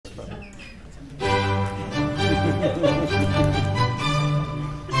Are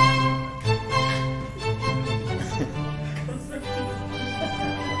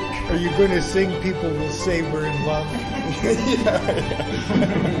you going to sing People Will Say We're in Love?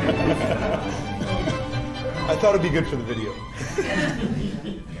 I thought it'd be good for the video.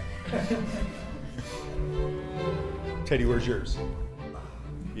 Teddy, where's yours?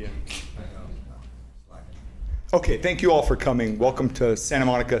 Yeah. Okay, thank you all for coming. Welcome to Santa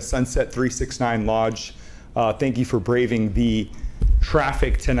Monica Sunset 369 Lodge. Thank you for braving the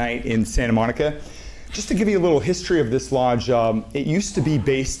traffic tonight in Santa Monica. Just to give you a little history of this lodge, it used to be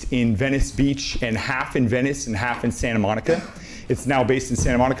based in Venice Beach and half in Venice and half in Santa Monica. It's now based in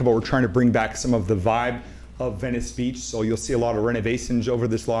Santa Monica, but we're trying to bring back some of the vibe of Venice Beach. So you'll see a lot of renovations over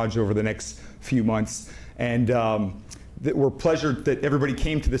this lodge over the next few months. And we're pleasured that everybody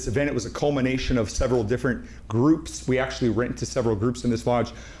came to this event. It was a culmination of several different groups. We actually went to several groups in this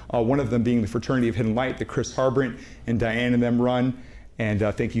lodge, one of them being the Fraternity of Hidden Light that Chris Harbrant and Diane and them run. And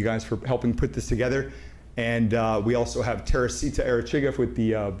thank you guys for helping put this together. And we also have Teresita Arechiga with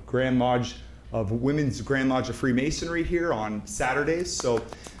the Grand Lodge of Women's Grand Lodge of Freemasonry here on Saturdays. So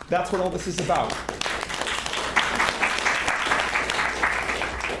that's what all this is about.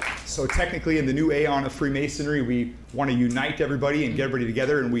 So technically in the new aeon of Freemasonry, we want to unite everybody and get everybody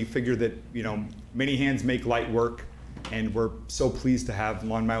together. And we figure that, you know, many hands make light work. And we're so pleased to have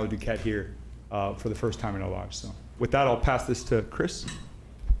Lon Milo DuQuette here for the first time in our lodge. So with that, I'll pass this to Chris.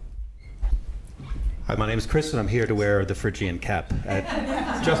 Hi, my name is Chris, and I'm here to wear the Phrygian cap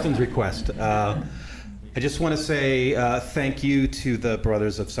at Justin's request. I just want to say thank you to the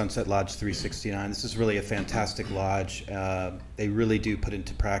brothers of Sunset Lodge 369. This is really a fantastic lodge. They really do put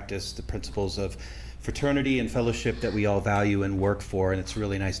into practice the principles of fraternity and fellowship that we all value and work for, and it's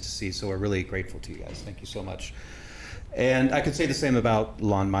really nice to see. So we're really grateful to you guys. Thank you so much. And I could say the same about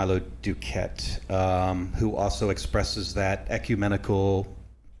Lon Milo DuQuette, who also expresses that ecumenical,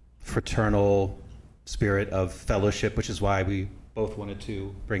 fraternal spirit of fellowship, which is why we both wanted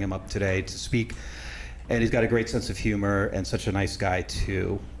to bring him up today to speak. And he's got a great sense of humor and such a nice guy,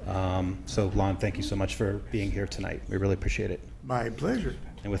 too. So, Lon, thank you so much for being here tonight. We really appreciate it. My pleasure.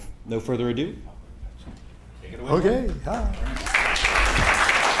 And with no further ado, take it away. Okay.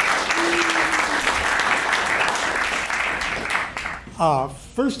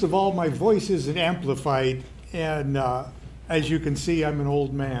 First of all, my voice isn't amplified, and as you can see, I'm an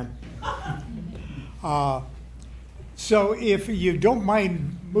old man. So if you don't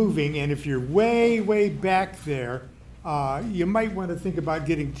mind moving, and if you're way, way back there, you might want to think about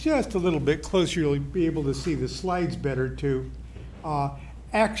getting just a little bit closer. You'll be able to see the slides better, too.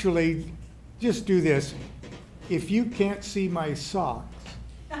 Actually, just do this. If you can't see my socks,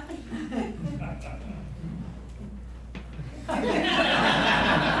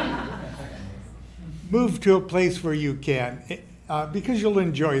 move to a place where you can, because you'll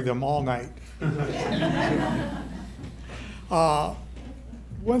enjoy them all night.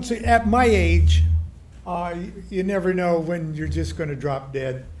 Once at my age, you never know when you're just going to drop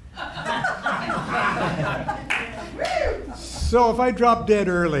dead. So if I drop dead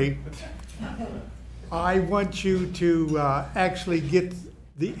early, I want you to actually get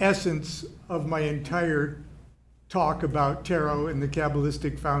the essence of my entire talk about tarot and the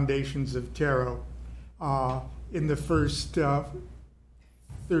Kabbalistic foundations of tarot in the first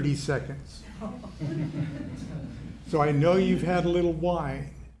 30 seconds. So I know you've had a little wine.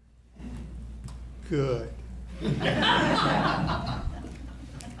 Good.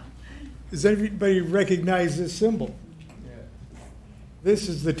 Does everybody recognize this symbol? Yeah. This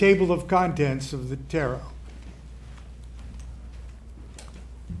is the table of contents of the tarot.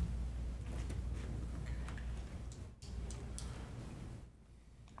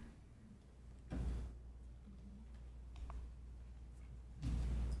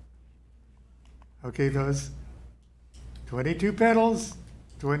 Okay, those 22 petals,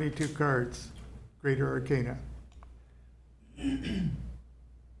 22 cards, Greater Arcana.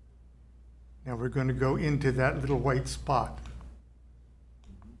 Now we're going to go into that little white spot.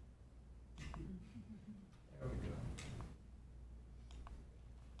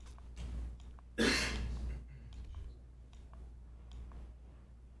 It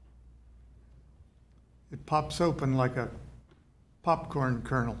pops open like a popcorn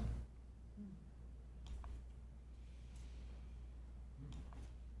kernel.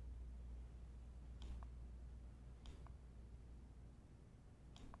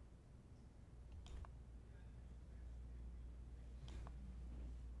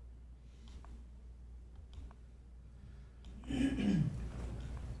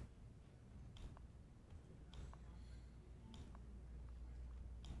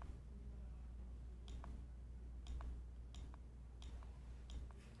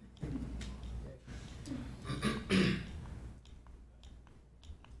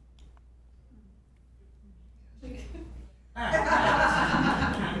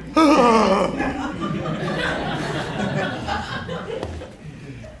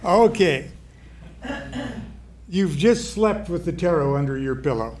 Okay. You've just slept with the tarot under your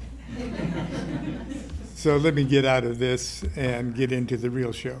pillow. So let me get out of this and get into the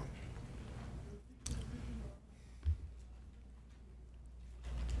real show.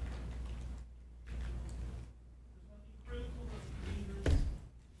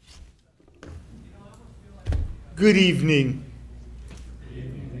 Good evening.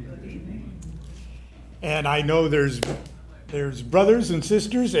 And I know there's brothers and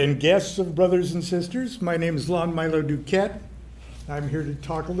sisters and guests of brothers and sisters. My name is Lon Milo DuQuette. I'm here to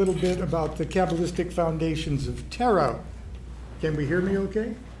talk a little bit about the Kabbalistic foundations of tarot. Can we hear me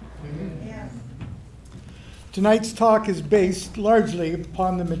okay? Yes. Tonight's talk is based largely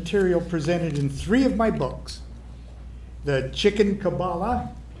upon the material presented in 3 of my books. The Chicken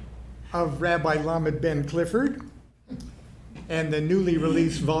Qabbalah of Rabbi Lamed Ben Clifford, and the newly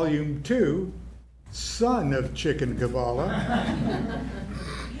released Volume 2, Son of Chicken Qabbalah,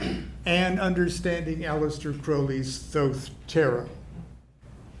 and Understanding Aleister Crowley's Thoth Tarot.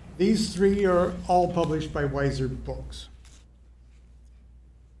 These 3 are all published by Wiser Books.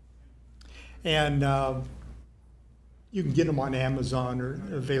 And you can get them on Amazon or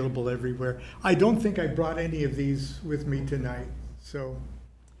available everywhere. I don't think I brought any of these with me tonight, so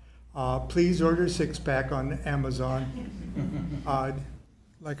please order a 6-pack on Amazon.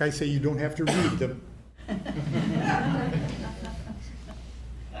 Like I say, you don't have to read them.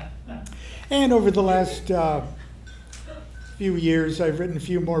 And over the last few years, I've written a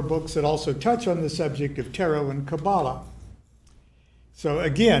few more books that also touch on the subject of tarot and Qabbalah. So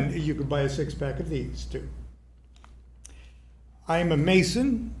again, you could buy a 6-pack of these too. I'm a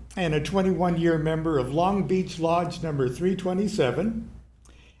Mason and a 21-year member of Long Beach Lodge number 327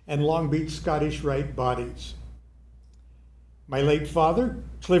 and Long Beach Scottish Rite Bodies. My late father,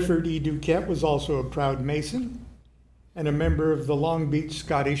 Clifford E. DuQuette, was also a proud Mason and a member of the Long Beach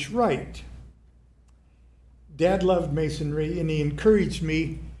Scottish Rite. Dad loved Masonry, and he encouraged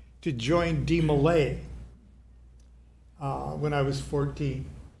me to join De Malay when I was 14.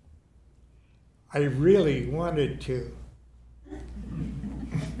 I really wanted to.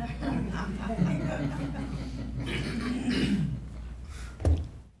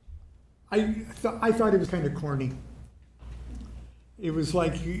 I thought it was kind of corny. It was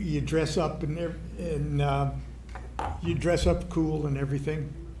like you dress up and you dress up cool and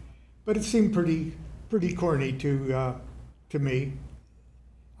everything, but it seemed pretty corny to me.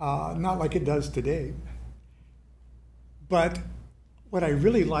 Not like it does today. But what I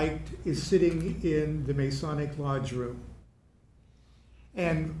really liked is sitting in the Masonic Lodge room.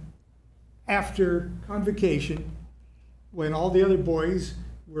 And after convocation, when all the other boys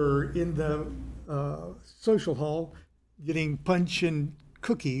were in the social hall getting punch and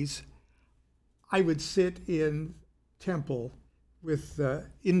cookies, I would sit in temple with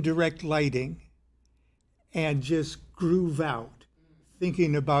indirect lighting and just groove out,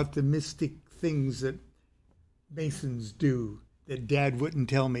 thinking about the mystic things that Masons do that Dad wouldn't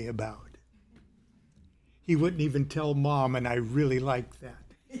tell me about. He wouldn't even tell Mom, and I really liked that.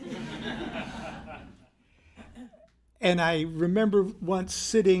 And I remember once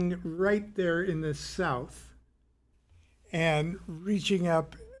sitting right there in the south and reaching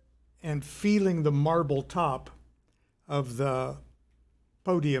up and feeling the marble top of the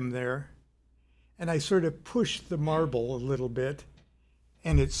podium there. And I sort of pushed the marble a little bit,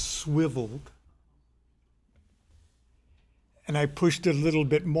 and it swiveled. And I pushed it a little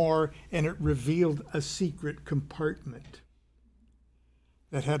bit more, and it revealed a secret compartment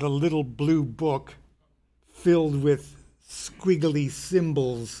that had a little blue book filled with squiggly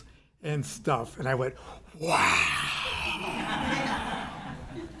symbols and stuff. And I went, wow.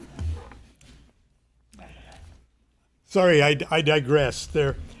 Sorry, I digress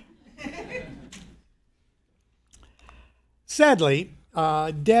there. Sadly,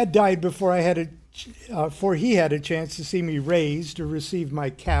 Dad died before he had a chance to see me raised or receive my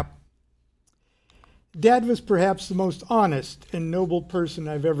cap. Dad was perhaps the most honest and noble person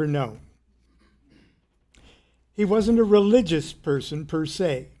I've ever known. He wasn't a religious person per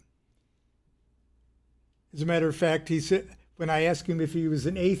se. As a matter of fact, he said, when I asked him if he was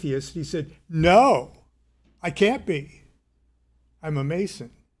an atheist, he said, "No, I can't be. I'm a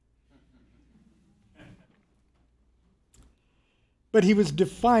Mason." But he was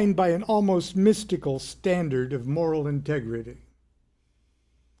defined by an almost mystical standard of moral integrity.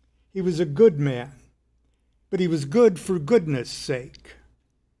 He was a good man, but he was good for goodness sake,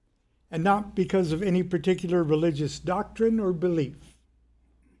 and not because of any particular religious doctrine or belief.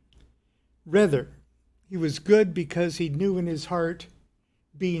 Rather, he was good because he knew in his heart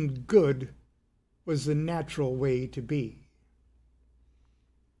being good was the natural way to be.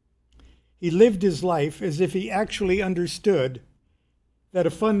 He lived his life as if he actually understood that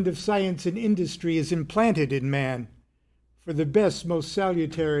a fund of science and industry is implanted in man for the best, most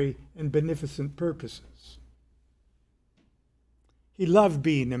salutary and beneficent purposes. He loved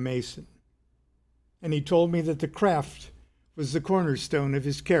being a Mason, and he told me that the craft was the cornerstone of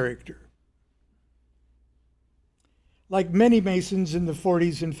his character. Like many Masons in the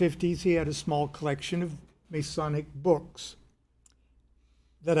 40s and 50s, he had a small collection of Masonic books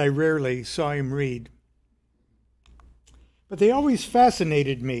that I rarely saw him read. But they always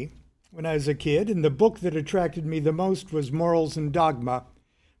fascinated me when I was a kid, and the book that attracted me the most was Morals and Dogma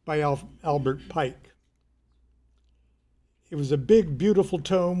by Albert Pike. It was a big, beautiful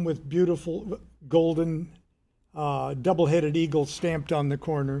tome with beautiful golden double-headed eagle stamped on the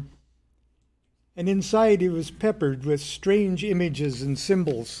corner. And inside it was peppered with strange images and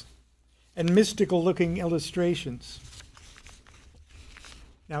symbols and mystical-looking illustrations.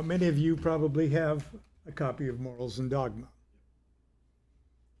 Now, many of you probably have a copy of Morals and Dogma.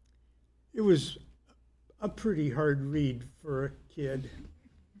 It was a pretty hard read for a kid.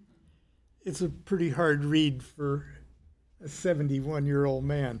 It's a pretty hard read for a 71-year-old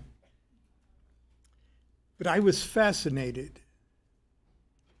man. But I was fascinated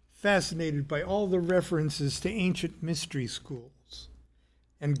by all the references to ancient mystery schools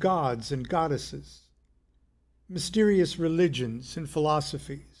and gods and goddesses, mysterious religions and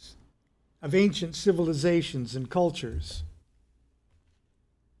philosophies of ancient civilizations and cultures.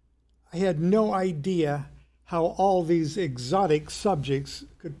 I had no idea how all these exotic subjects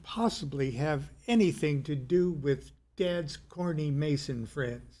could possibly have anything to do with Dad's corny Mason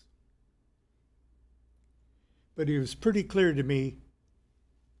friends. But it was pretty clear to me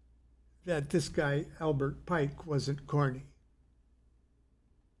that this guy, Albert Pike, wasn't corny.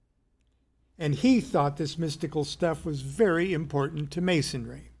 And he thought this mystical stuff was very important to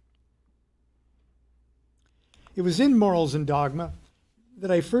Masonry. It was in Morals and Dogma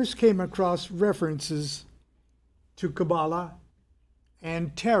that I first came across references to Qabbalah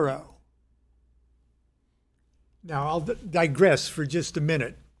and Tarot. Now, I'll digress for just a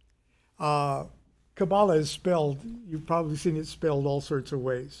minute. Qabbalah is spelled, you've probably seen it spelled all sorts of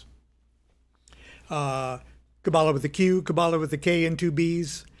ways. Qabbalah with a Q, Qabbalah with a K and two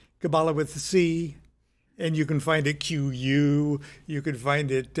B's, Qabbalah with a C, and you can find it QU, you can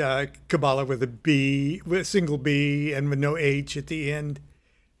find it Qabbalah with a B, with a single B and with no H at the end.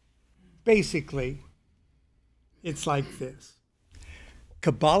 Basically, it's like this.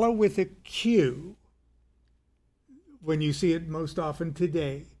 Qabbalah with a Q, when you see it most often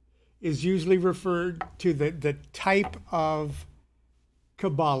today, is usually referred to the type of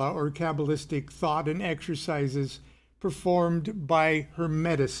Qabbalah or Kabbalistic thought and exercises performed by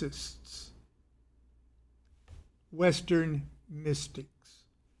Hermeticists, Western mystics,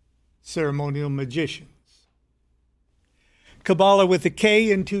 ceremonial magicians. Qabbalah with a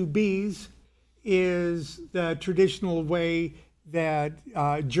K and two B's is the traditional way that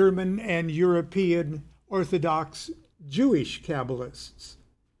German and European Orthodox Jewish Kabbalists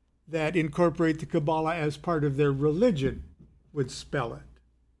that incorporate the Qabbalah as part of their religion would spell it.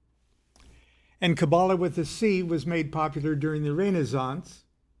 And Qabbalah with a C was made popular during the Renaissance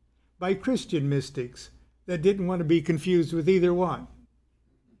by Christian mystics that didn't want to be confused with either one.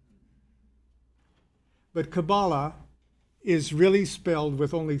 But Qabbalah is really spelled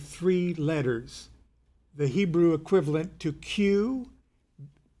with only three letters, the Hebrew equivalent to Q,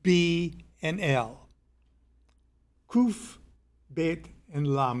 B, and L. Kuf, Bet, and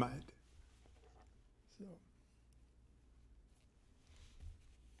Lamed.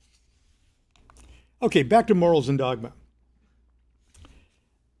 Okay, back to Morals and Dogma.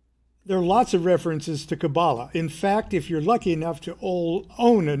 There are lots of references to Qabbalah. In fact, if you're lucky enough to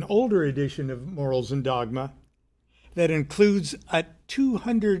own an older edition of Morals and Dogma that includes a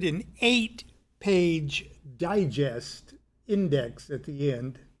 208-page digest index at the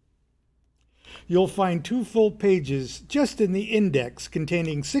end, you'll find 2 full pages just in the index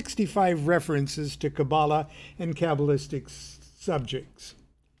containing 65 references to Qabbalah and Kabbalistic subjects.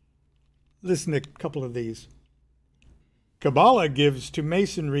 Listen to a couple of these. Qabbalah gives to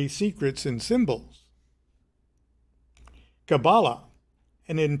Masonry secrets and symbols. Qabbalah,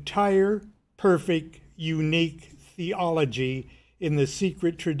 an entire, perfect, unique theology in the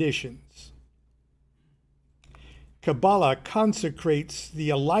secret traditions. Qabbalah consecrates the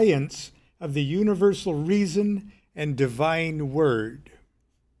alliance of the universal reason and divine word.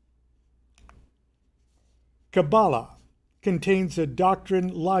 Qabbalah contains a doctrine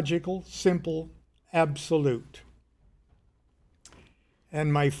logical, simple, absolute.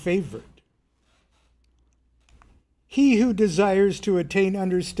 And my favorite, He who desires to attain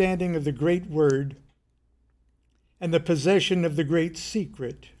understanding of the great word and the possession of the great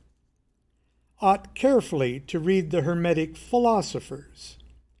secret ought carefully to read the Hermetic philosophers,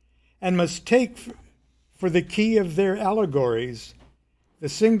 and must take for the key of their allegories the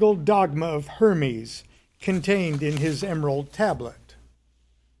single dogma of Hermes contained in his emerald tablet,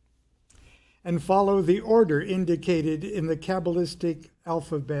 and follow the order indicated in the Qabbalistic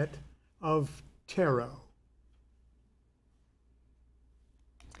alphabet of tarot.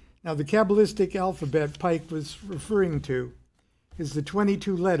 Now, the Qabbalistic alphabet Pike was referring to is the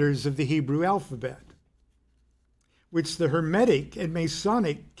 22 letters of the Hebrew alphabet, which the Hermetic and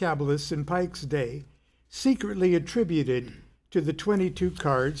Masonic Kabbalists in Pike's day secretly attributed to the 22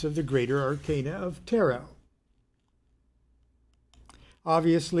 cards of the Greater Arcana of Tarot.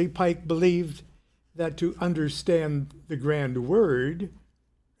 Obviously, Pike believed that to understand the grand word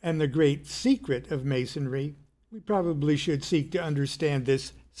and the great secret of Masonry, we probably should seek to understand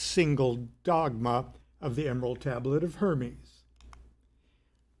this single dogma of the Emerald Tablet of Hermes,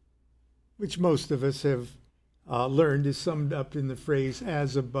 which most of us have learned is summed up in the phrase,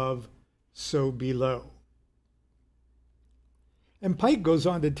 as above, so below. And Pike goes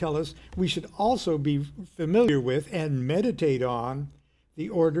on to tell us we should also be familiar with and meditate on the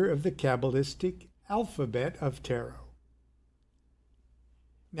order of the Kabbalistic alphabet of tarot.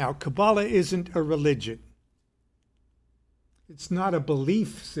 Now, Qabbalah isn't a religion. It's not a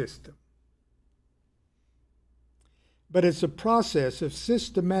belief system. But it's a process of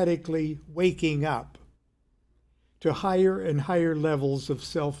systematically waking up to higher and higher levels of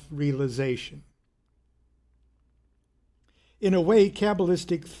self-realization. In a way,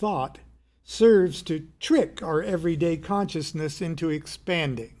 Kabbalistic thought serves to trick our everyday consciousness into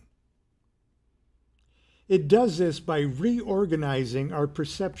expanding. It does this by reorganizing our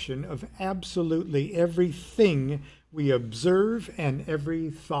perception of absolutely everything we observe and every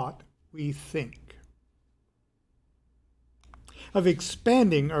thought we think, of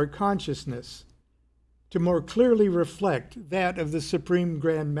expanding our consciousness to more clearly reflect that of the Supreme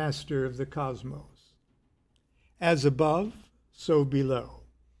Grand Master of the cosmos. As above, so below.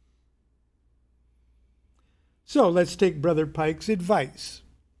 So let's take Brother Pike's advice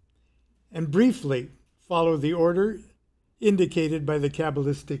and briefly follow the order indicated by the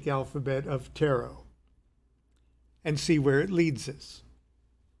Kabbalistic alphabet of tarot and see where it leads us.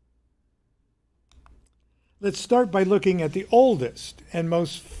 Let's start by looking at the oldest and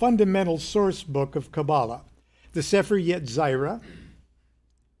most fundamental source book of Qabbalah, the Sefer Yetzirah,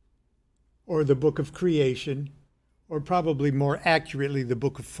 or the Book of Creation, or probably more accurately, the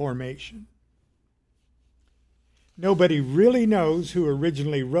Book of Formation. Nobody really knows who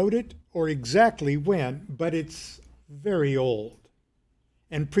originally wrote it or exactly when, but it's very old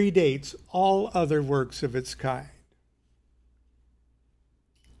and predates all other works of its kind.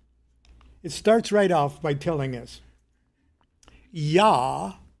 It starts right off by telling us,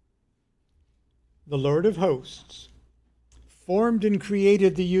 Yah, the Lord of hosts, formed and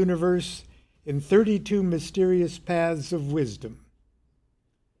created the universe in 32 mysterious paths of wisdom.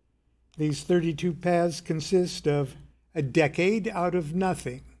 These 32 paths consist of a decade out of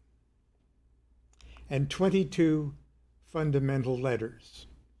nothing and 22 fundamental letters.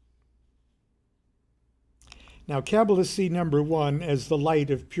 Now, Kabbalists see number 1 as the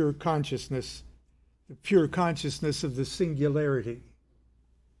light of pure consciousness, the pure consciousness of the singularity.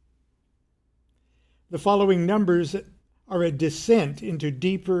 The following numbers are a descent into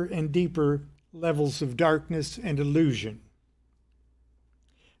deeper and deeper levels of darkness and illusion.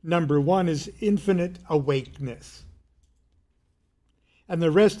 Number 1 is infinite awakeness. And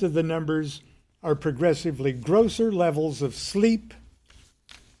the rest of the numbers are progressively grosser levels of sleep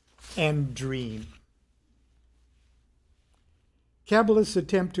and dream. Kabbalists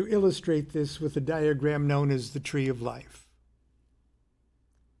attempt to illustrate this with a diagram known as the Tree of Life.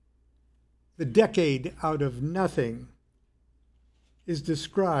 The decade out of nothing is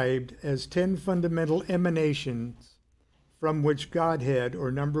described as 10 fundamental emanations from which Godhead,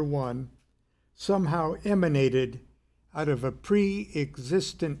 or number 1, somehow emanated out of a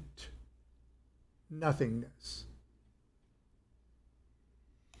pre-existent nothingness.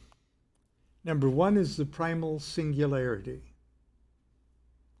 Number 1 is the primal singularity,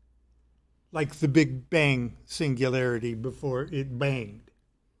 like the Big Bang singularity before it banged.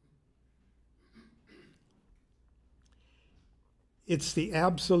 It's the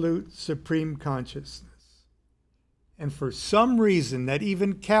absolute supreme consciousness. And for some reason that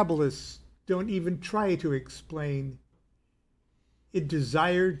even Kabbalists don't even try to explain, it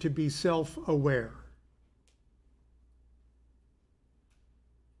desired to be self-aware.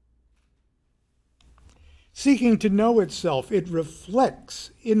 Seeking to know itself, it reflects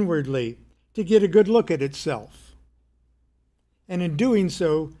inwardly to get a good look at itself. And in doing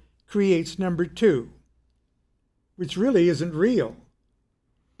so, creates number 2, which really isn't real,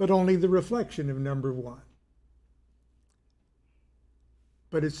 but only the reflection of number 1.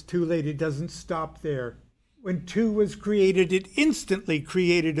 But it's too late. It doesn't stop there. When 2 was created, it instantly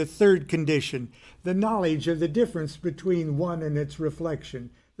created a third condition, the knowledge of the difference between 1 and its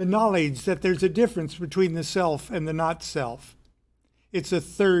reflection, the knowledge that there's a difference between the self and the not self. It's a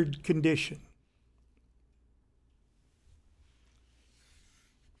third condition.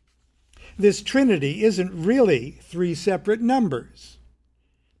 This trinity isn't really 3 separate numbers.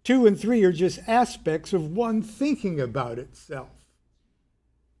 2 and 3 are just aspects of one thinking about itself.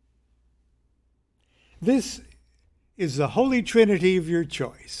 This is the Holy Trinity of your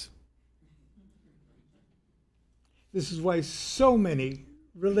choice. This is why so many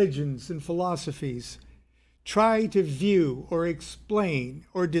religions and philosophies try to view or explain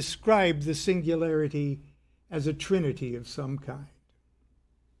or describe the singularity as a trinity of some kind.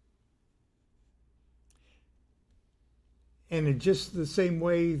 And in just the same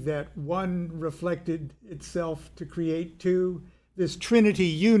way that 1 reflected itself to create 2, this trinity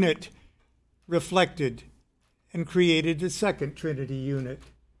unit reflected and created a second trinity unit.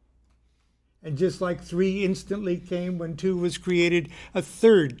 And just like 3 instantly came when 2 was created, a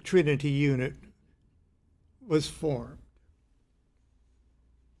third trinity unit was formed.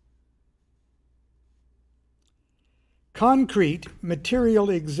 Concrete material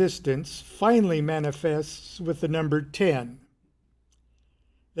existence finally manifests with the number 10.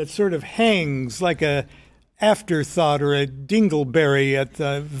 That sort of hangs like a afterthought or a dingleberry at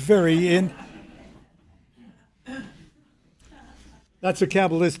the very end. That's a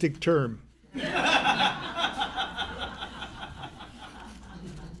Qabbalistic term.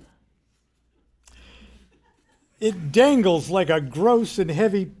 It dangles like a gross and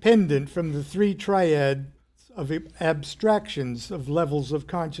heavy pendant from the 3 triads of abstractions of levels of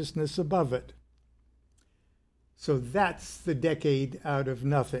consciousness above it. So that's the decade out of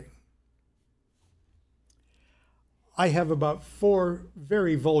nothing. I have about 4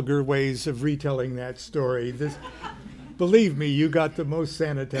 very vulgar ways of retelling that story. Believe me, you got the most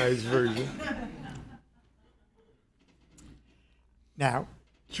sanitized version. Now,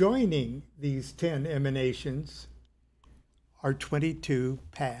 joining these 10 emanations are 22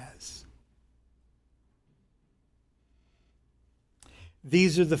 paths.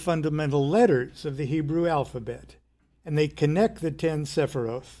 These are the fundamental letters of the Hebrew alphabet, and they connect the 10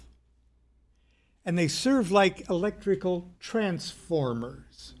 Sephiroth. And they serve like electrical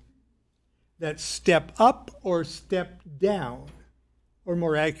transformers that step up or step down, or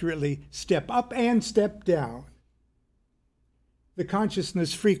more accurately, step up and step down the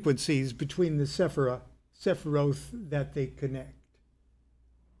consciousness frequencies between the Sephiroth that they connect.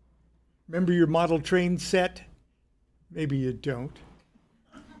 Remember your model train set? Maybe you don't.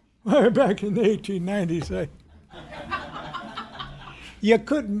 Back in the 1890s, you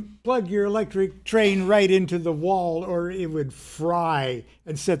couldn't plug your electric train right into the wall or it would fry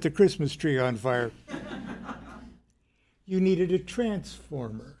and set the Christmas tree on fire. You needed a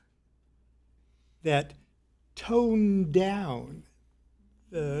transformer that toned down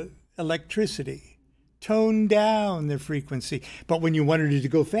the electricity, toned down the frequency. But when you wanted it to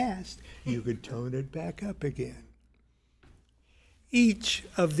go fast, you could tone it back up again. Each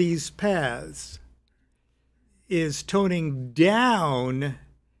of these paths is toning down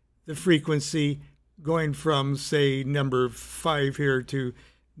the frequency going from, say, number 5 here to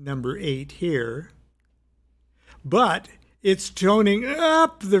number 8 here. But it's toning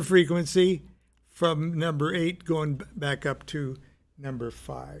up the frequency from number 8 going back up to number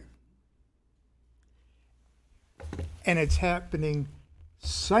 5. And it's happening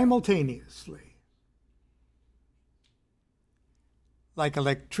simultaneously. Like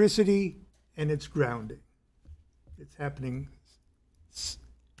electricity and its grounding. It's happening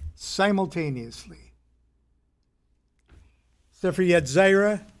simultaneously. Sefer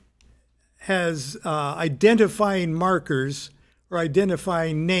Yetzirah has identifying markers or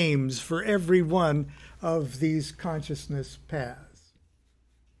identifying names for every one of these consciousness paths.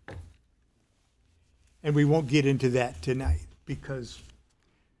 And we won't get into that tonight because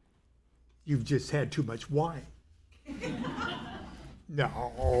you've just had too much wine.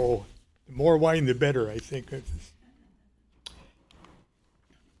 No, the more wine, the better, I think.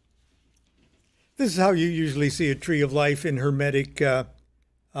 This is how you usually see a tree of life in Hermetic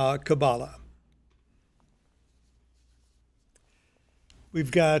Qabbalah.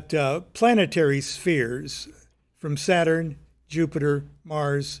 We've got planetary spheres from Saturn, Jupiter,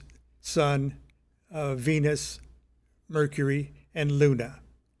 Mars, Sun, Venus, Mercury, and Luna,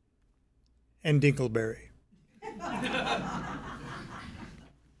 and Dinkleberry.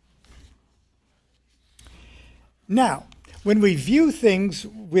 Now, when we view things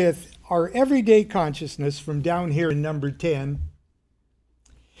with our everyday consciousness from down here in number 10,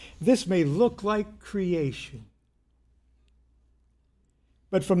 this may look like creation.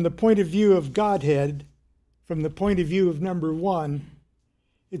 But from the point of view of Godhead, from the point of view of number 1,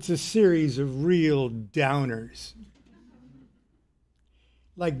 it's a series of real downers.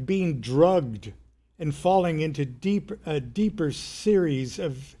 Like being drugged and falling into a deeper series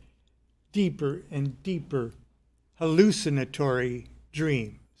of deeper and deeper hallucinatory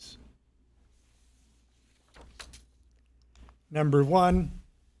dreams. Number 1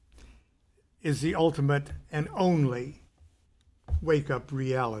 is the ultimate and only wake-up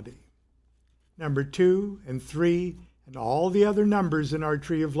reality. Number 2 and 3 and all the other numbers in our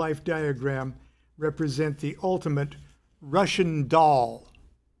Tree of Life diagram represent the ultimate Russian doll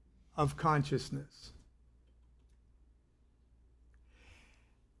of consciousness.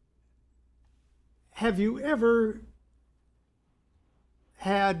 Have you ever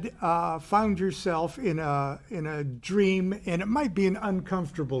found yourself in a dream, and it might be an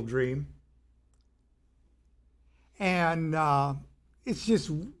uncomfortable dream, and it's just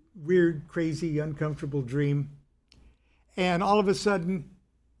weird, crazy, uncomfortable dream, and all of a sudden,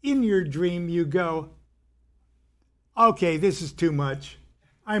 in your dream, you go, okay, this is too much.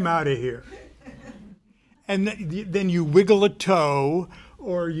 I'm out of here. And then you wiggle a toe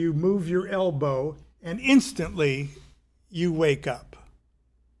or you move your elbow, and instantly you wake up.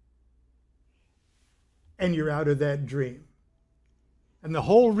 And you're out of that dream. And the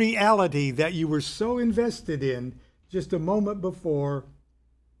whole reality that you were so invested in just a moment before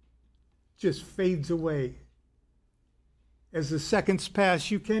just fades away. As the seconds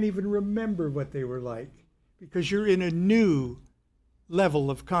pass, you can't even remember what they were like because you're in a new level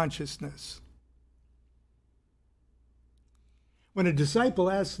of consciousness. When a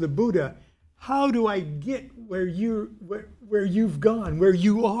disciple asks the Buddha, how do I get where you've gone, where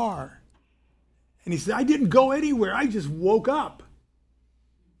you are? And he said, I didn't go anywhere, I just woke up.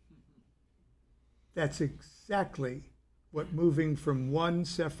 That's exactly what moving from one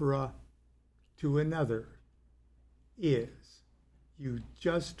sephira to another is. You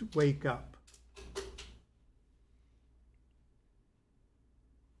just wake up.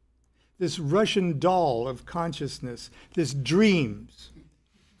 This Russian doll of consciousness, this dreams,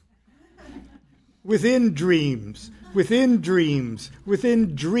 within dreams, within dreams,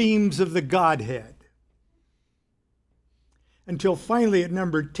 within dreams of the Godhead. Until finally at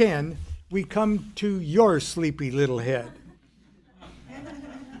number 10, we come to your sleepy little head.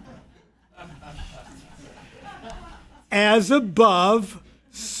 As above,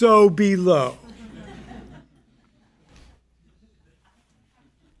 so below.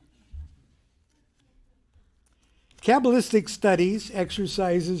 Kabbalistic studies,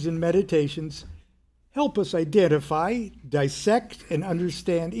 exercises, and meditations help us identify, dissect, and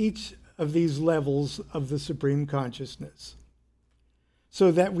understand each of these levels of the Supreme Consciousness,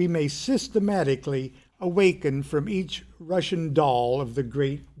 so that we may systematically awaken from each Russian doll of the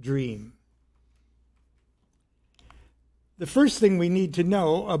great dream. The first thing we need to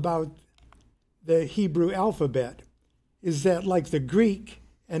know about the Hebrew alphabet is that, like the Greek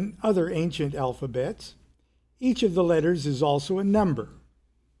and other ancient alphabets, each of the letters is also a number.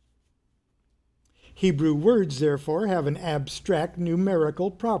 Hebrew words, therefore, have an abstract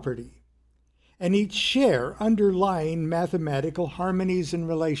numerical property, and each share underlying mathematical harmonies and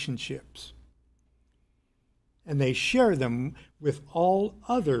relationships. And they share them with all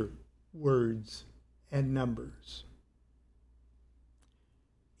other words and numbers.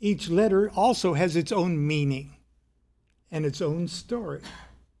 Each letter also has its own meaning and its own story.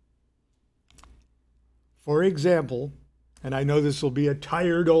 For example, and I know this will be a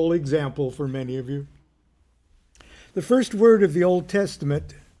tired old example for many of you, the first word of the Old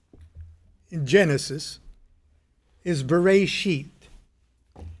Testament in Genesis is Bereshit.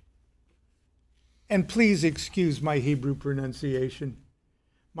 And please excuse my Hebrew pronunciation.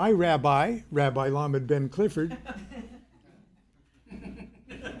 My rabbi, Rabbi Lamed Ben Clifford,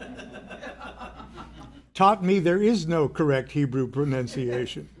 taught me there is no correct Hebrew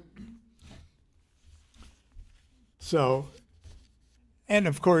pronunciation. So, and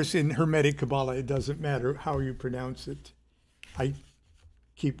of course in Hermetic Qabbalah it doesn't matter how you pronounce it. I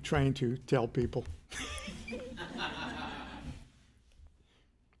keep trying to tell people.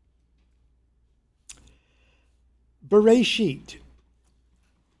 Bereshit.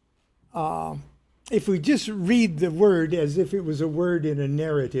 If we just read the word as if it was a word in a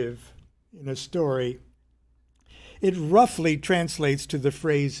narrative, in a story, it roughly translates to the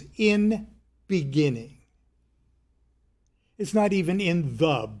phrase "in beginning." It's not even "in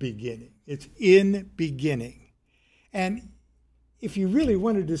the beginning." It's "in beginning." And if you really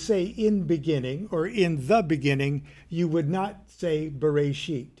wanted to say "in beginning" or "in the beginning," you would not say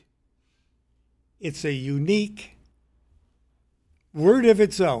Bereshit. It's a unique word of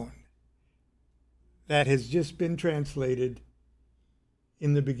its own that has just been translated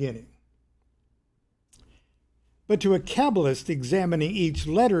 "in the beginning." But to a Kabbalist examining each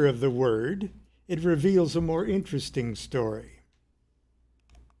letter of the word, it reveals a more interesting story.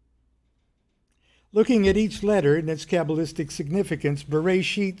 Looking at each letter and its Kabbalistic significance,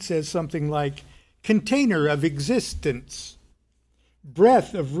 Bereshit says something like container of existence,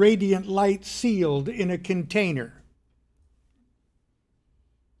 breath of radiant light sealed in a container.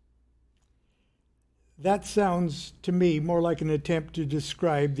 That sounds to me more like an attempt to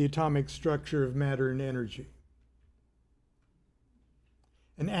describe the atomic structure of matter and energy.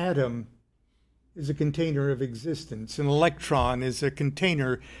 An atom is a container of existence. An electron is a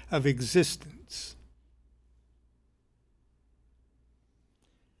container of existence.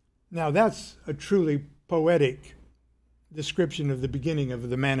 Now that's a truly poetic description of the beginning of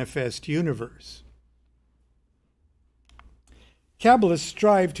the manifest universe. Kabbalists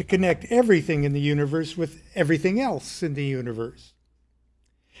strive to connect everything in the universe with everything else in the universe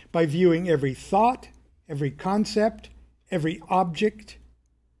by viewing every thought, every concept, every object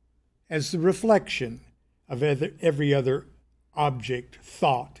as the reflection of every other object,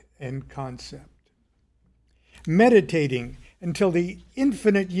 thought, and concept. Meditating until the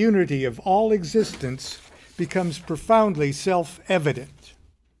infinite unity of all existence becomes profoundly self-evident.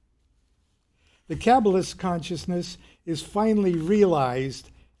 The Kabbalist consciousness is finally realized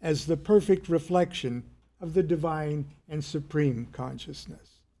as the perfect reflection of the divine and supreme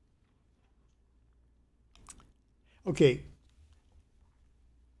consciousness. Okay,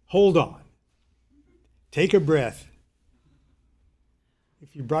 hold on. Take a breath.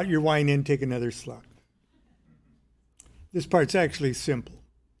 If you brought your wine in, take another slug. This part's actually simple.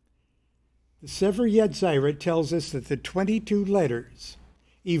 The Sefer Yetzirah tells us that the 22 letters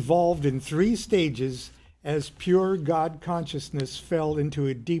evolved in 3 stages as pure God consciousness fell into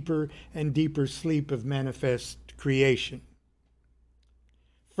a deeper and deeper sleep of manifest creation.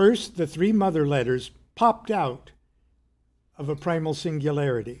 First, the 3 mother letters popped out of a primal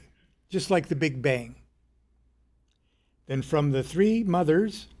singularity, just like the Big Bang. Then from the 3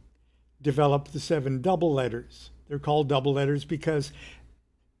 mothers developed the 7 double letters. They're called double letters because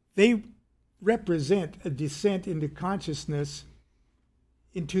they represent a descent into consciousness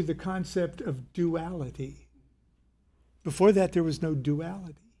into the concept of duality. Before that, there was no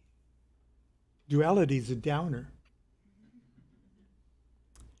duality. Duality is a downer.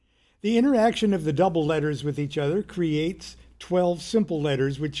 The interaction of the double letters with each other creates 12 simple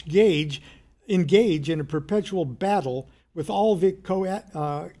letters which engage in a perpetual battle with all the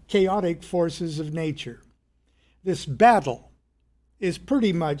chaotic forces of nature. This battle is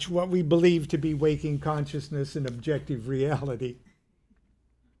pretty much what we believe to be waking consciousness and objective reality.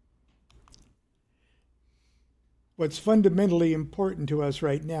 What's fundamentally important to us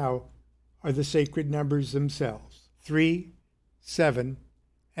right now are the sacred numbers themselves, 3, 7,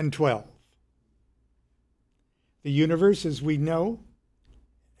 and 12. The universe as we know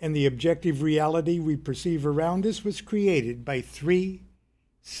and the objective reality we perceive around us was created by 3,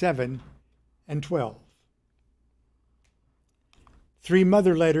 7, and 12. 3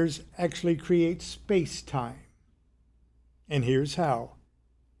 mother letters actually create space-time. And here's how.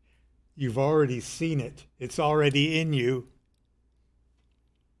 You've already seen it. It's already in you.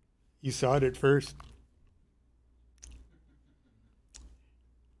 You saw it at first.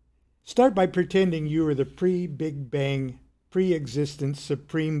 Start by pretending you are the pre-Big Bang, pre-existent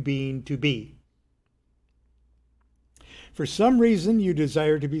supreme being to be. For some reason, you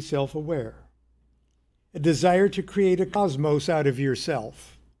desire to be self-aware. A desire to create a cosmos out of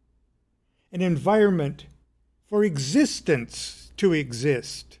yourself. An environment for existence to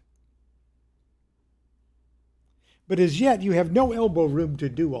exist. But as yet, you have no elbow room to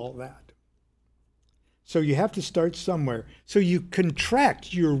do all that. So you have to start somewhere. So you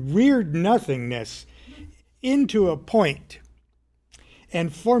contract your weird nothingness into a point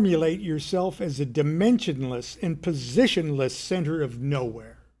and formulate yourself as a dimensionless and positionless center of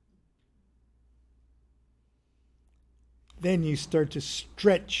nowhere. Then you start to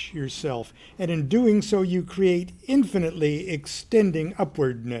stretch yourself, and in doing so you create infinitely extending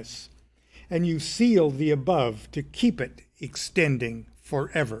upwardness, and you seal the above to keep it extending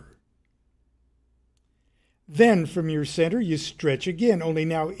forever. Then from your center, you stretch again, only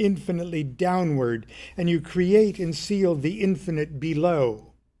now infinitely downward, and you create and seal the infinite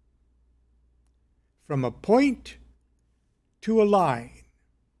below. From a point to a line.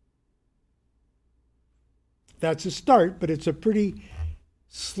 That's a start, but it's a pretty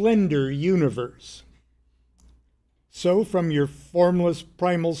slender universe. So from your formless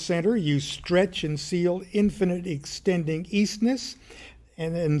primal center, you stretch and seal infinite extending eastness,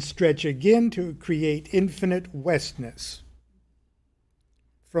 and then stretch again to create infinite westness.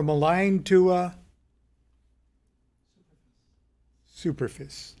 From a line to a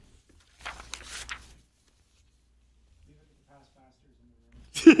superfice.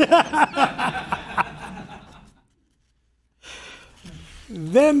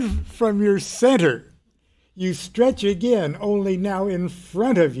 Then from your center, you stretch again, only now in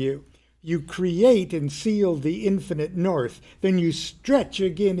front of you. You create and seal the infinite north. Then you stretch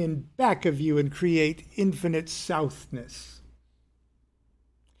again in back of you and create infinite southness.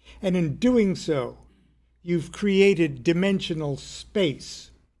 And in doing so, you've created dimensional space.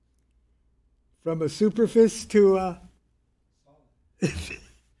 From a superfice to a...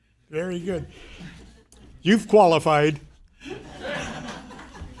 Very good. You've qualified.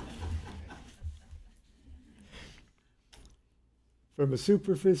 From a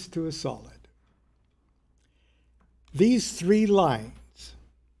superfice to a solid. These three lines,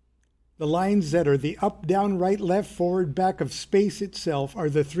 the lines that are the up, down, right, left, forward, back of space itself, are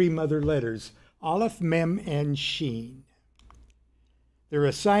the three mother letters, Aleph, Mem, and Sheen. They're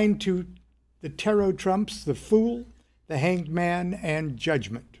assigned to the tarot trumps, the Fool, the Hanged Man, and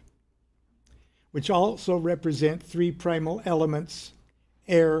Judgment, which also represent three primal elements,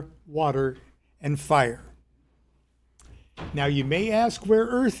 air, water, and fire. Now you may ask where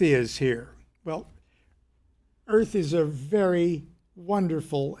Earth is here. Well, Earth is a very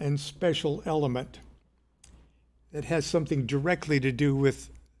wonderful and special element that has something directly to do with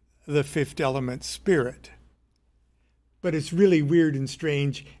the fifth element, spirit. But it's really weird and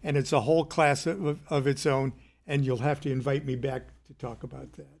strange, and it's a whole class of its own, and you'll have to invite me back to talk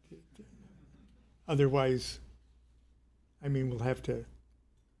about that. Otherwise, I mean, we'll have to,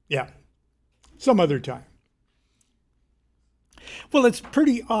 some other time. Well, it's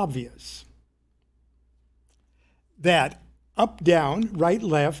pretty obvious that up, down, right,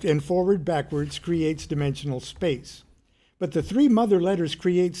 left, and forward, backwards creates dimensional space. But the three mother letters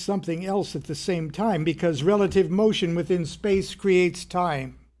create something else at the same time, because relative motion within space creates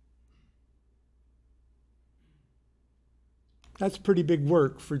time. That's pretty big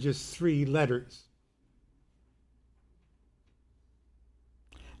work for just three letters.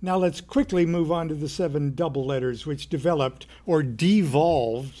 Now let's quickly move on to the seven double letters, which developed or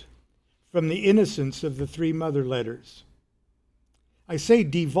devolved from the innocence of the three mother letters. I say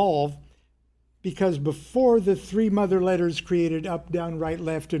devolve because before the three mother letters created up, down, right,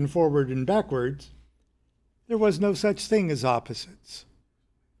 left, and forward and backwards, there was no such thing as opposites.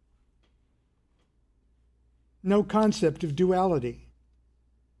 No concept of duality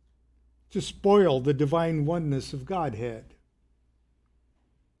to spoil the divine oneness of Godhead.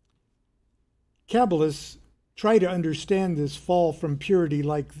 Qabbalists try to understand this fall from purity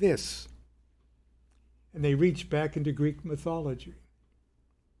like this, and they reach back into Greek mythology.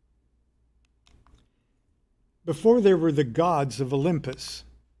 Before there were the gods of Olympus,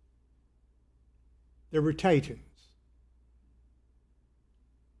 there were Titans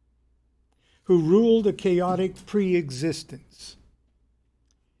who ruled a chaotic pre-existence.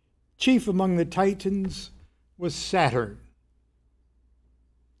 Chief among the Titans was Saturn,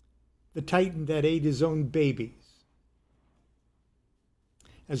 the Titan that ate his own babies.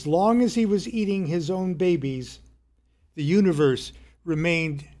 As long as he was eating his own babies, the universe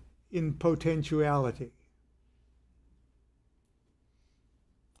remained in potentiality.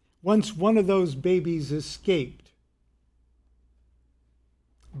 Once one of those babies escaped,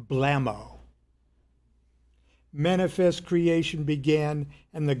 blammo. Manifest creation began,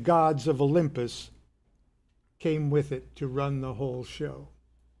 and the gods of Olympus came with it to run the whole show.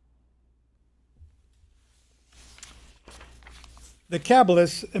 The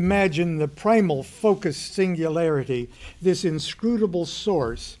Kabbalists imagine the primal focused singularity, this inscrutable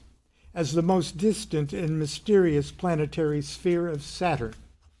source, as the most distant and mysterious planetary sphere of Saturn,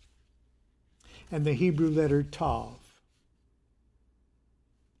 and the Hebrew letter Tav.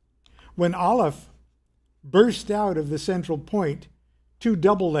 When Aleph burst out of the central point, two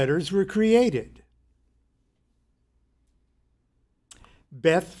double letters were created.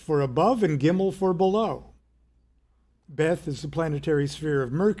 Beth for above and Gimel for below. Beth is the planetary sphere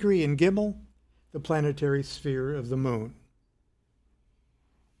of Mercury, and Gimel, the planetary sphere of the moon.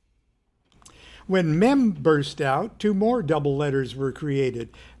 When Mem burst out, 2 more double letters were created,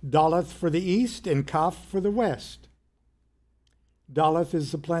 Daleth for the east and Kaf for the west. Daleth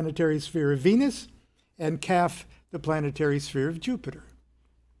is the planetary sphere of Venus, and Kaf the planetary sphere of Jupiter.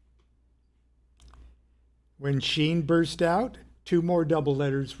 When Sheen burst out, 2 more double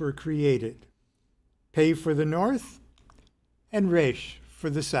letters were created, Pe for the north and Resh for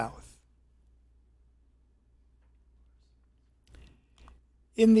the south.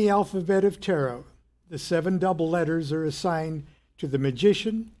 In the alphabet of tarot, the 7 double letters are assigned to the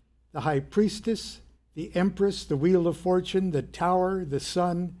magician, the high priestess, the empress, the wheel of fortune, the tower, the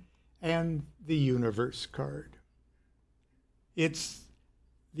sun, and the universe card. It's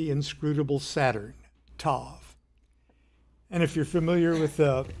the inscrutable Saturn, Tav. And if you're familiar with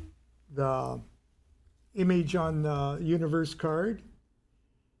the image on the universe card,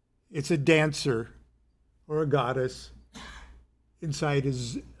 it's a dancer or a goddess. Inside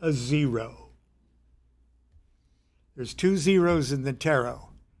is a 0. There's 2 zeros in the tarot.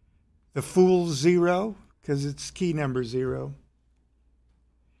 The Fool's 0, because it's key number 0.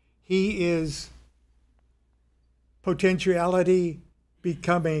 He is potentiality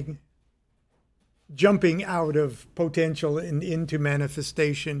jumping out of potential and into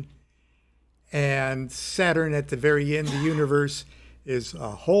manifestation. And Saturn at the very end, the universe, is a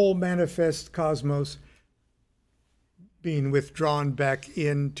whole manifest cosmos being withdrawn back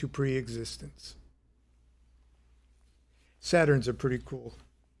into pre-existence. Saturn's a pretty cool.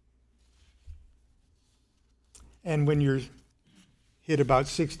 And when you're hit about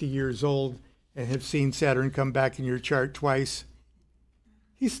 60 years old and have seen Saturn come back in your chart twice,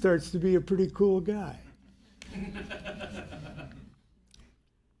 he starts to be a pretty cool guy.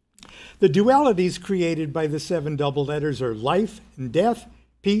 The dualities created by the 7 double letters are life and death,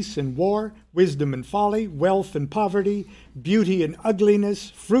 peace and war, wisdom and folly, wealth and poverty, beauty and ugliness,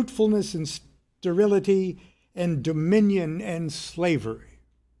 fruitfulness and sterility, and dominion and slavery.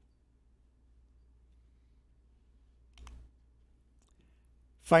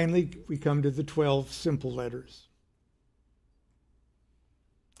 Finally, we come to the 12 simple letters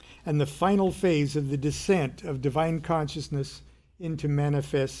and the final phase of the descent of divine consciousness into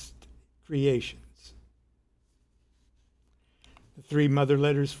manifest creations. The 3 mother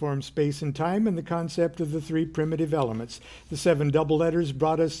letters form space and time and the concept of the 3 primitive elements. The 7 double letters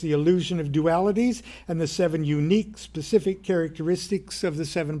brought us the illusion of dualities and the 7 unique, specific characteristics of the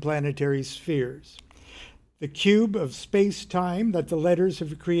 7 planetary spheres. The cube of space-time that the letters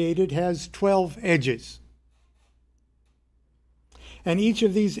have created has 12 edges. And each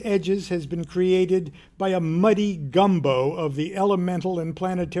of these edges has been created by a muddy gumbo of the elemental and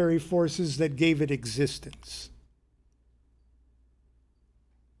planetary forces that gave it existence.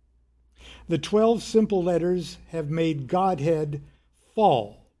 The 12 simple letters have made Godhead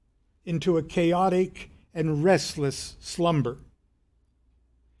fall into a chaotic and restless slumber,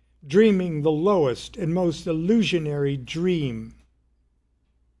 dreaming the lowest and most illusionary dream.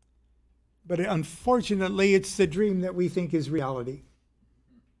 But unfortunately, it's the dream that we think is reality.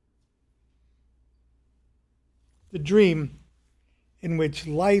 The dream in which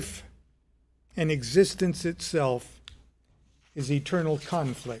life and existence itself is eternal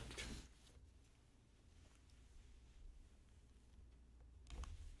conflict.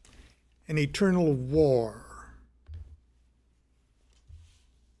 An eternal war.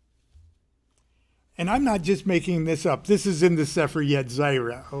 And I'm not just making this up. This is in the Sefer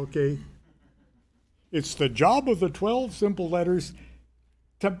Yetzirah, okay? It's the job of the 12 simple letters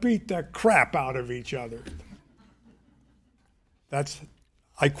to beat the crap out of each other.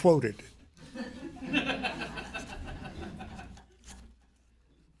 I quoted.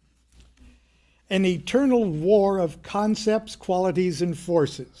 An eternal war of concepts, qualities, and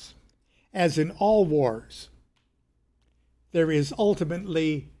forces. As in all wars, there is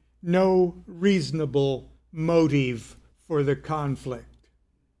ultimately no reasonable motive for the conflict.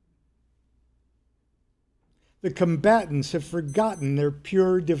 The combatants have forgotten their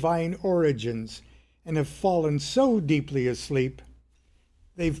pure divine origins and have fallen so deeply asleep,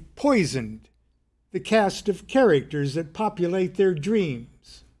 they've poisoned the cast of characters that populate their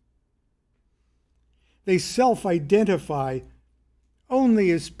dreams. They self-identify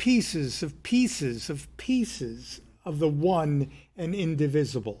only as pieces of pieces of pieces of the one and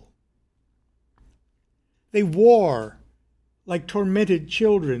indivisible. They war like tormented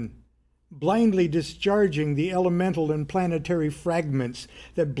children, blindly discharging the elemental and planetary fragments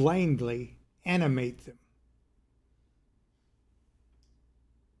that blindly animate them.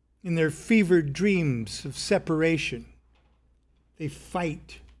 In their fevered dreams of separation, they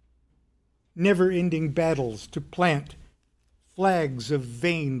fight never-ending battles to plant flags of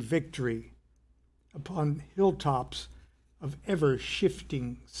vain victory upon hilltops of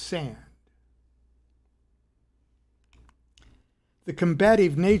ever-shifting sand. The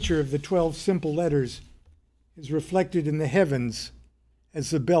combative nature of the 12 simple letters is reflected in the heavens as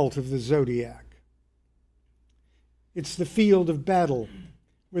the belt of the zodiac. It's the field of battle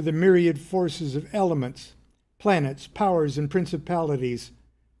where the myriad forces of elements, planets, powers, and principalities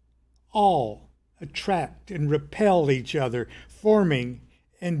all attract and repel each other, forming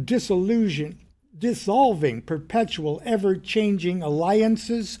and dissolving perpetual, ever-changing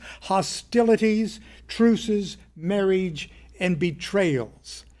alliances, hostilities, truces, marriage, and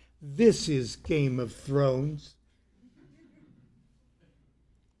betrayals. This is Game of Thrones.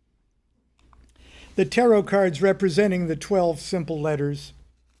 The tarot cards representing the 12 simple letters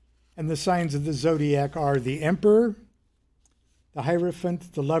and the signs of the zodiac are the Emperor, the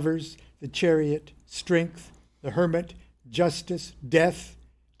Hierophant, the Lovers, the Chariot, Strength, the Hermit, Justice, Death,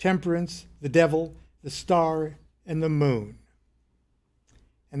 Temperance, the Devil, the Star, and the Moon.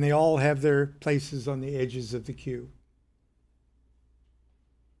 And they all have their places on the edges of the cube.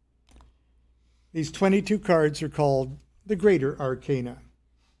 These 22 cards are called the Greater Arcana.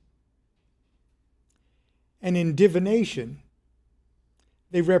 And in divination,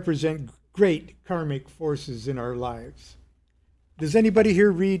 they represent great karmic forces in our lives. Does anybody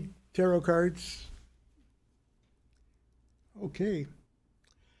here read tarot cards? Okay.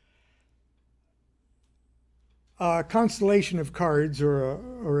 A constellation of cards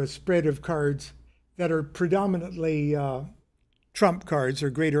or a spread of cards that are predominantly trump cards or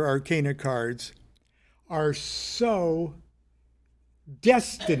Greater Arcana cards are so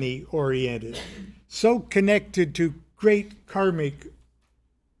destiny-oriented, so connected to great karmic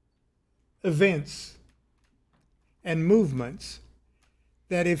events and movements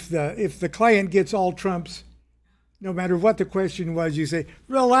that if the client gets all trumps, no matter what the question was, you say,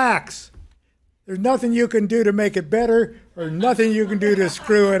 relax. There's nothing you can do to make it better or nothing you can do to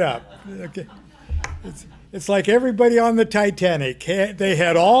screw it up. Okay. It's like everybody on the Titanic. They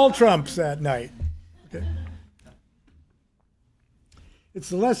had all trumps that night. Okay. It's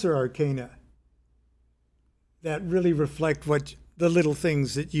the lesser arcana that really reflect what the little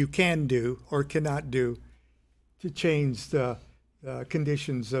things that you can do or cannot do to change the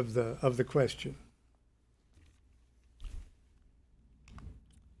conditions of the question.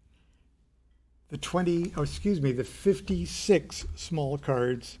 The 56 small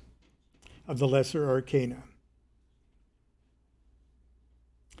cards of the Lesser Arcana.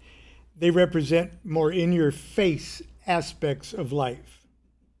 They represent more in-your-face aspects of life.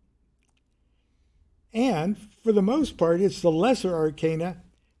 And for the most part, it's the Lesser Arcana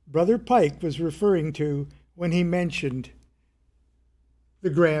Brother Pike was referring to when he mentioned the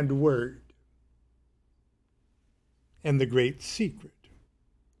grand word and the great secret.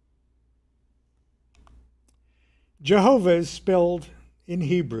 Jehovah is spelled in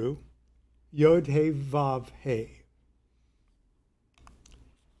Hebrew, Yod-He-Vav-He.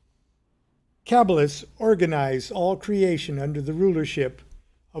 Qabbalists organize all creation under the rulership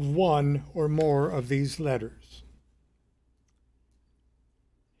of one or more of these letters.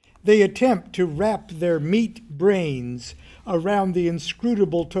 They attempt to wrap their meat brains around the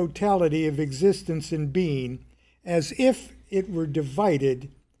inscrutable totality of existence and being as if it were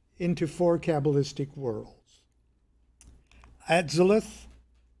divided into 4 Kabbalistic worlds. Atzilith,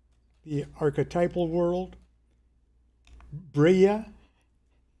 the archetypal world. Bria,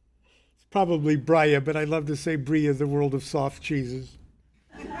 it's probably Bria, but I love to say Bria, the world of soft cheeses.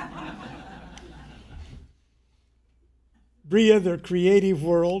 Bria, the creative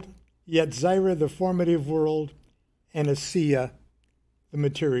world. Yetzirah, the formative world. And Asiya, the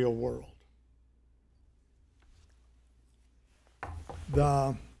material world.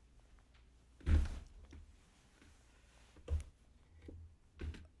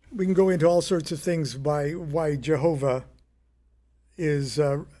 We can go into all sorts of things by why Jehovah is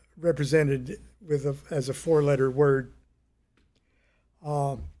represented as a 4-letter word.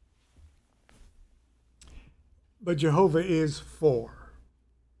 But Jehovah is 4.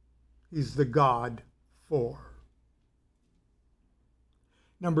 He's the God 4.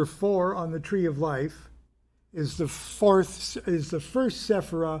 Number 4 on the tree of life is the first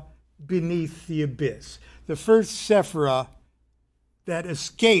Sephirah beneath the abyss. The first Sephirah that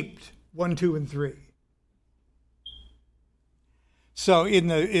escaped 1, 2, and 3. So in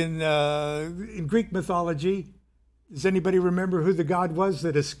Greek mythology, does anybody remember who the god was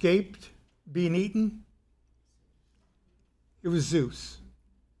that escaped being eaten? It was Zeus.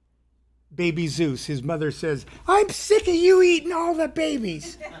 Baby Zeus. His mother says, "I'm sick of you eating all the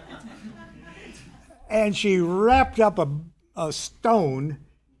babies." And she wrapped up a stone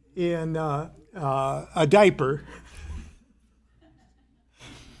in a diaper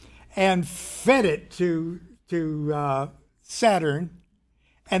and fed it to Saturn,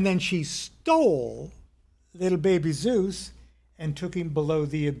 and then she stole little baby Zeus and took him below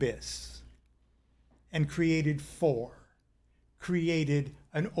the abyss and created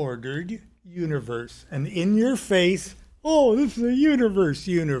an ordered universe. And in your face, oh, this is a universe.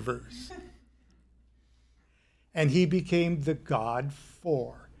 And he became the god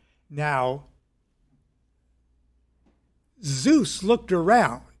 4. Now, Zeus looked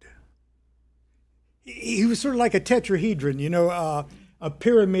around. He was sort of like a tetrahedron, a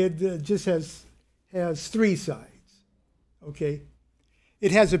pyramid that just has 3 sides. Okay,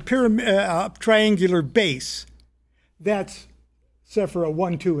 it has a triangular base. That's Sephira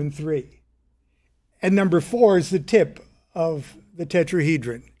 1, 2, and 3, and number 4 is the tip of the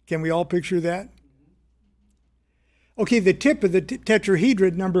tetrahedron. Can we all picture that? Okay, the tip of the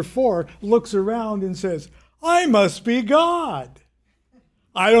tetrahedron, number 4, looks around and says, "I must be God.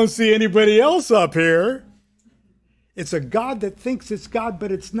 I don't see anybody else up here." It's a God that thinks it's God,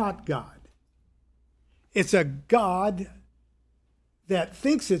 but it's not God. It's a God that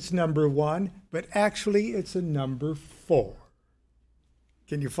thinks it's number 1, but actually it's a number 4.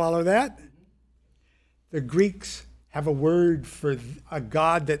 Can you follow that? The Greeks have a word for a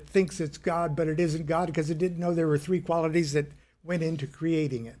God that thinks it's God, but it isn't God, because it didn't know there were 3 qualities that went into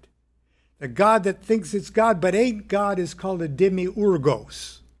creating it. The God that thinks it's God but ain't God is called a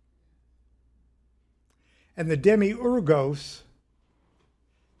demiurgos. And the demiurgos,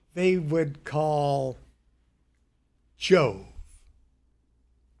 they would call Jove,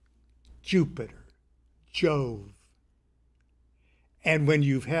 Jupiter, Jove. And when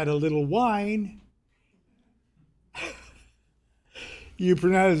you've had a little wine, you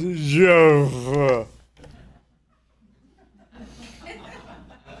pronounce it Jove.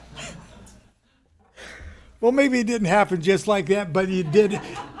 Well, maybe it didn't happen just like that, but it did.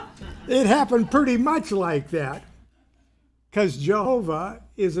 It happened pretty much like that, because Jehovah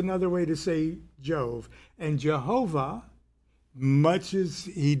is another way to say Jove. And Jehovah, much as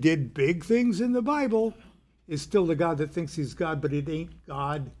he did big things in the Bible, is still the God that thinks he's God, but it ain't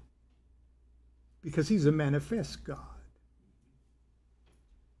God, because he's a manifest God.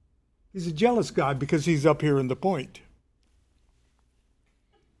 He's a jealous God because he's up here in the point.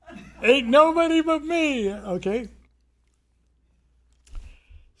 Ain't nobody but me, okay?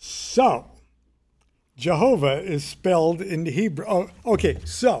 So, Jehovah is spelled in Hebrew. Oh, okay,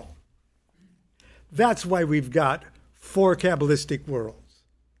 so that's why we've got 4 Kabbalistic worlds,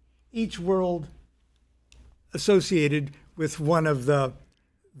 each world associated with one of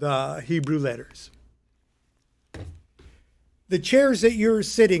the Hebrew letters. The chairs that you're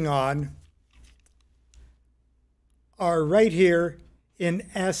sitting on are right here in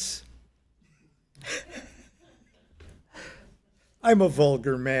S. I'm a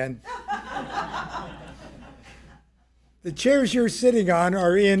vulgar man. The chairs you're sitting on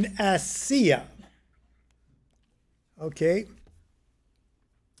are in ASIA. Okay?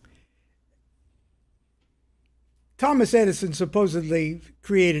 Thomas Edison supposedly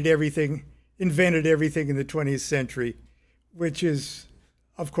created everything, invented everything in the 20th century, which is,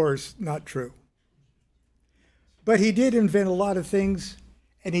 of course, not true. But he did invent a lot of things,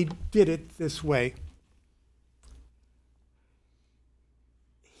 and he did it this way.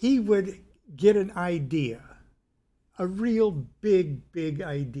 He would get an idea, a real big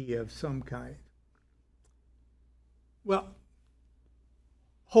idea of some kind. Well,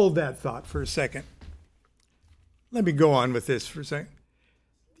 hold that thought for a second. Let me go on with this for a second.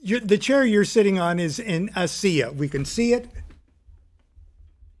 The chair you're sitting on is in ASIA. We can see it.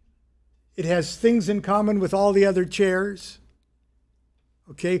 It has things in common with all the other chairs.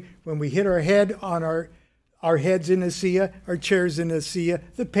 Okay, when we hit our head on our heads in ASIA, our chairs in ASIA,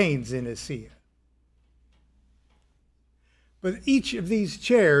 the pain's in ASIA. But each of these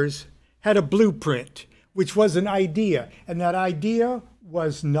chairs had a blueprint, which was an idea, and that idea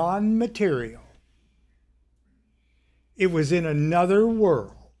was non-material. It was in another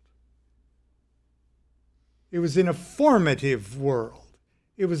world. It was in a formative world.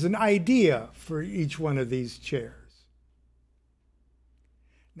 It was an idea for each one of these chairs.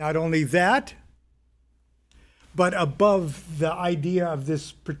 Not only that, but above the idea of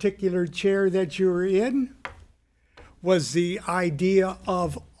this particular chair that you're in was the idea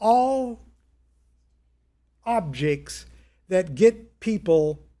of all objects that get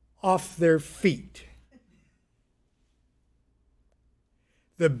people off their feet.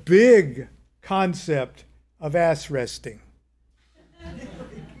 The big concept of ass resting.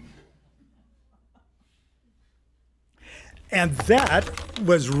 And that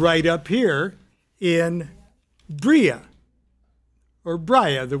was right up here in Bria, or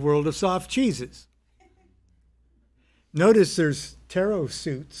Bria, the world of soft cheeses. Notice there's tarot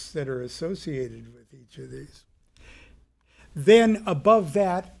suits that are associated with each of these. Then above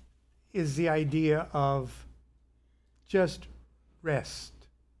that is the idea of just rest,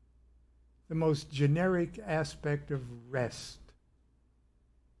 the most generic aspect of rest.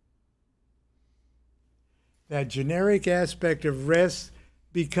 That generic aspect of rest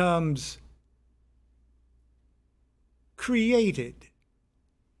becomes created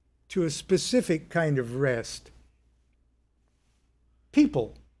to a specific kind of rest.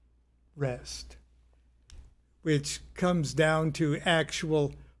 People rest, which comes down to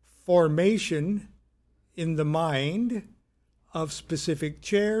actual formation in the mind of specific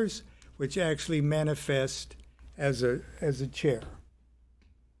chairs, which actually manifest as a chair.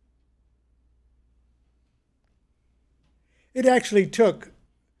 It actually took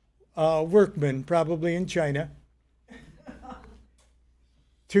workmen, probably in China,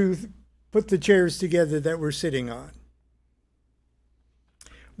 to put the chairs together that we're sitting on.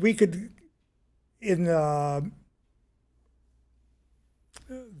 We could, in the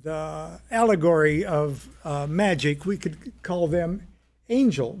allegory of magic, we could call them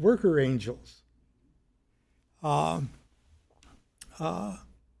worker angels. In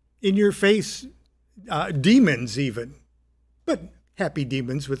your face, demons even, but happy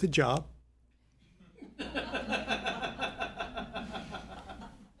demons with a job.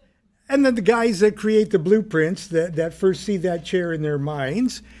 And then the guys that create the blueprints that first see that chair in their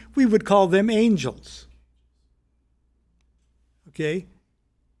minds, we would call them angels. Okay?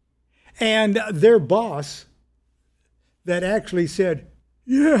 And their boss that actually said,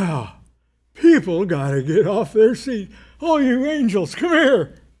 yeah, people got to get off their seat. All you angels, come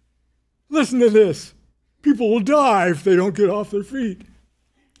here. Listen to this. People will die if they don't get off their feet.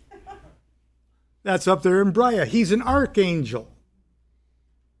 That's up there in Bria. He's an archangel.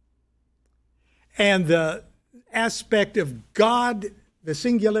 And the aspect of God, the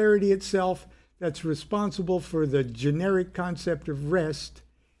singularity itself, that's responsible for the generic concept of rest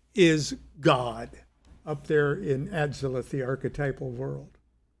is God up there in Adzilith, the archetypal world.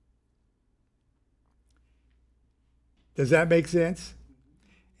 Does that make sense?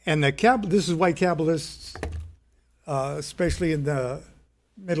 And this is why Kabbalists, especially in the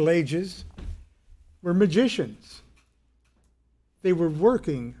Middle Ages, were magicians. They were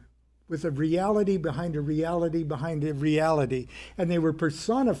working with a reality behind a reality behind a reality. And they were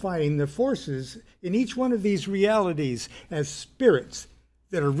personifying the forces in each one of these realities as spirits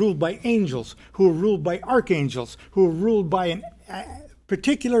that are ruled by angels, who are ruled by archangels, who are ruled by a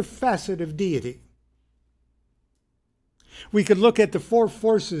particular facet of deity. We could look at the four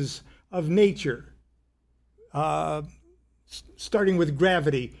forces of nature, starting with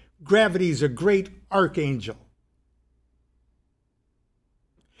gravity. Gravity is a great archangel.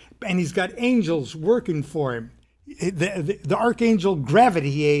 And he's got angels working for him. The archangel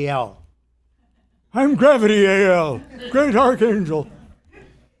Gravity AL. I'm Gravity AL, great archangel.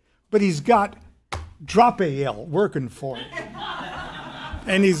 But he's got Drop AL working for him.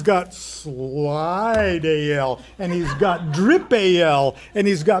 And he's got Slide AL, and he's got Drip AL, and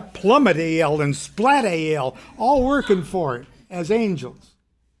he's got Plummet AL and Splat AL, all working for him as angels.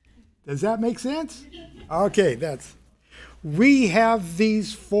 Does that make sense? Okay, we have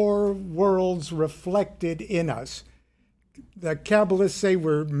these four worlds reflected in us. The Kabbalists say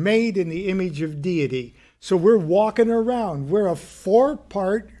we're made in the image of deity. So we're walking around. We're a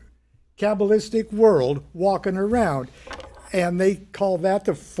four-part Kabbalistic world walking around. And they call that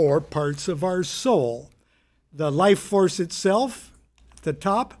the four parts of our soul. The life force itself, at the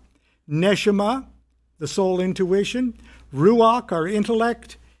top, Neshama, the soul intuition, Ruach, our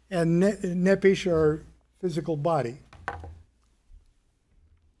intellect, and Nepish, our physical body.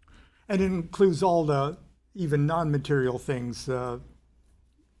 And it includes all the even non-material things,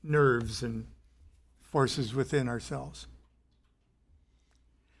 nerves and forces within ourselves.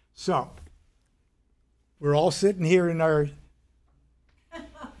 So, we're all sitting here in our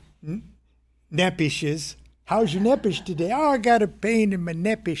Nepishes. How's your Nepish today? Oh, I got a pain in my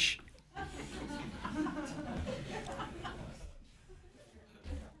Nepish.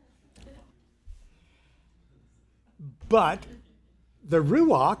 But the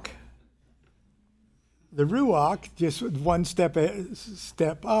Ruach, just one step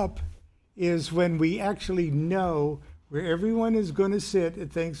up, is when we actually know where everyone is going to sit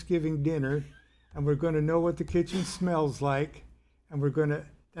at Thanksgiving dinner, and we're going to know what the kitchen smells like, and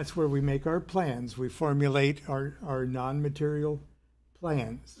that's where we make our plans. We formulate our non-material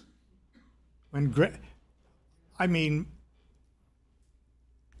plans.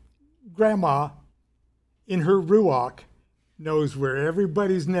 Grandma in her ruach, knows where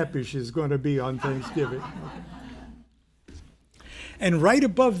everybody's nepish is going to be on Thanksgiving. And right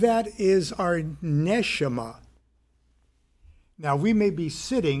above that is our neshama. Now, we may be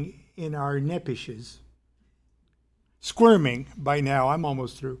sitting in our nepishes, squirming by now. I'm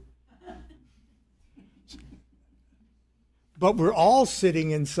almost through. But we're all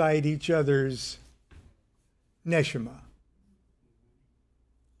sitting inside each other's neshama.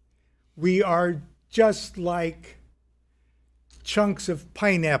 We are just like chunks of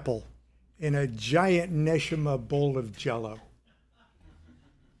pineapple in a giant neshama bowl of Jell-O.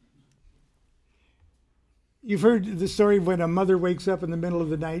 You've heard the story when a mother wakes up in the middle of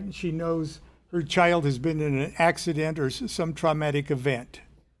the night and she knows her child has been in an accident or some traumatic event.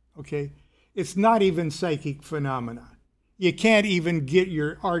 Okay? It's not even psychic phenomena. You can't even get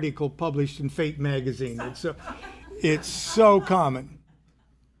your article published in Fate magazine. It's so common.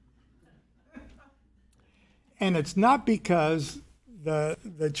 And it's not because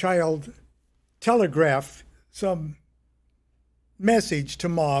the child telegraphed some message to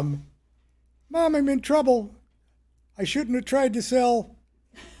mom. Mom, I'm in trouble. I shouldn't have tried to sell.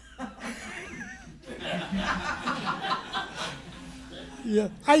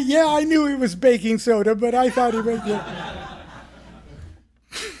 I knew it was baking soda, but I thought he was.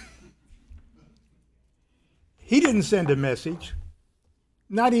 He didn't send a message,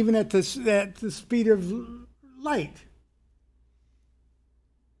 not even at the speed of light.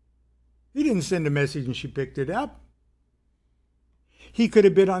 He didn't send a message and she picked it up. He could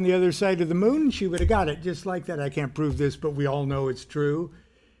have been on the other side of the moon and she would have got it just like that. I can't prove this, but we all know it's true.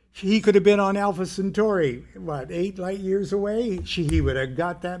 He could have been on Alpha Centauri, 8 light years away? He would have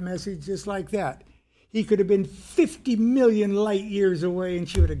got that message just like that. He could have been 50 million light years away and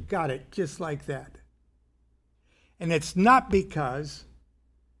she would have got it just like that. And it's not because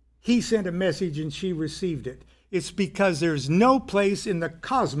he sent a message and she received it. It's because there's no place in the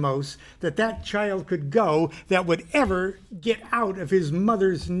cosmos that child could go that would ever get out of his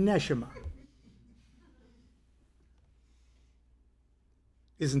mother's neshama.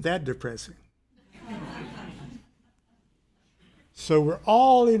 Isn't that depressing? So we're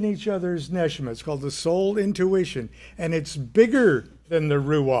all in each other's neshama. It's called the soul intuition, and it's bigger than the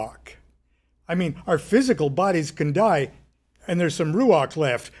ruach. I mean, our physical bodies can die, and there's some ruach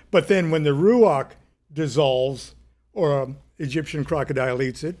left, but then when the ruach dissolves, or an Egyptian crocodile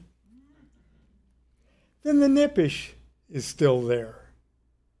eats it, then the nepish is still there.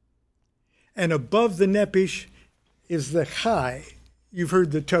 And above the nepish is the chai. You've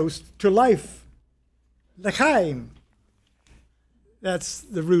heard the toast to life, l'chaim. That's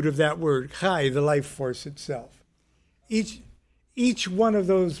the root of that word, chai, the life force itself. Each one of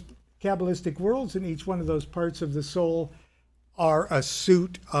those Kabbalistic worlds and each one of those parts of the soul are a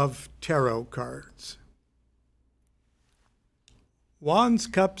suit of tarot cards. Wands,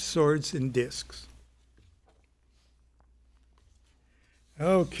 cups, swords, and discs.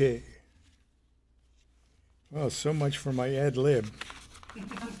 Okay. Well, so much for my ad lib.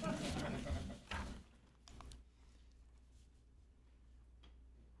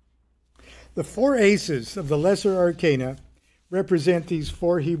 The 4 aces of the Lesser Arcana represent these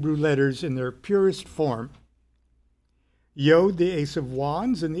 4 Hebrew letters in their purest form. Yod, the ace of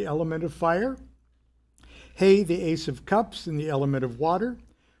wands in the element of fire. Hey, the ace of cups in the element of water.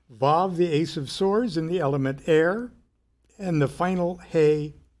 Vav, the ace of swords in the element air. And the final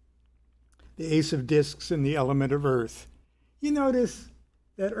Hey, the ace of discs in the element of earth. You notice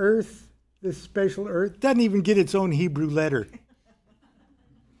that earth, this special earth, doesn't even get its own Hebrew letter.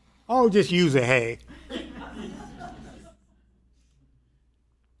 Oh, just use a Hey.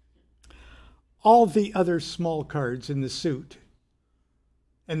 All the other small cards in the suit,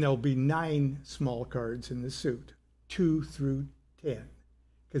 and there'll be 9 small cards in the suit, 2 through 10,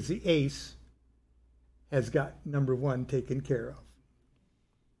 because the ace has got number 1 taken care of.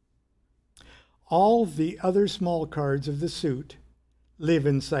 All the other small cards of the suit live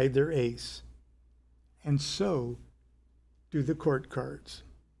inside their ace, and so do the court cards.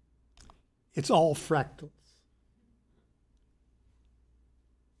 It's all fractals.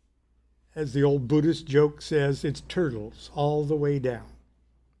 As the old Buddhist joke says, it's turtles all the way down.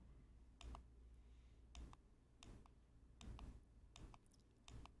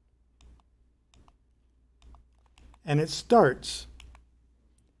 And it starts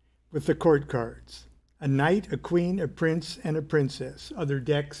with the court cards. A knight, a queen, a prince, and a princess. Other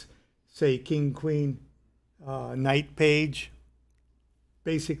decks say king, queen, knight, page.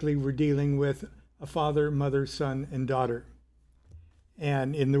 Basically, we're dealing with a father, mother, son, and daughter.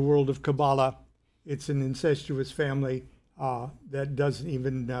 And in the world of Qabbalah, it's an incestuous family that doesn't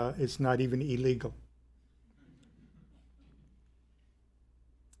even, it's not even illegal.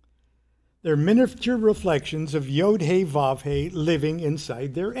 They're miniature reflections of Yod-He, Vav-He living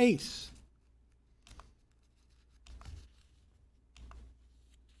inside their ace.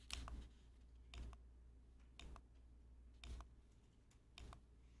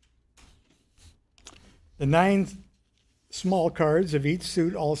 The 9 small cards of each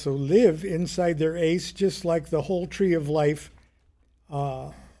suit also live inside their ace, just like the whole tree of life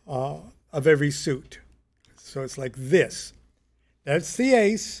of every suit. So it's like this. That's the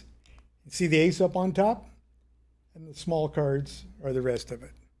ace. You see the ace up on top? And the small cards are the rest of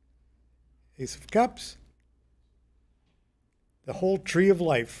it. Ace of Cups. The whole tree of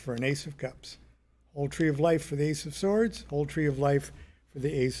life for an Ace of Cups. Whole tree of life for the Ace of Swords. Whole tree of life for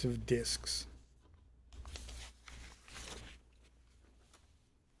the Ace of Discs.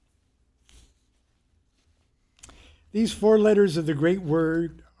 These 4 letters of the great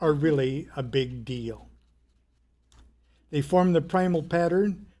word are really a big deal. They form the primal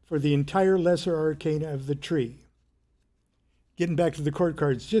pattern for the entire lesser arcana of the tree. Getting back to the court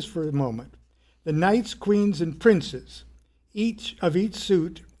cards just for a moment. The knights, queens, and princes, each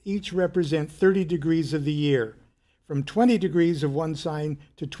suit, each represent 30 degrees of the year, from 20 degrees of one sign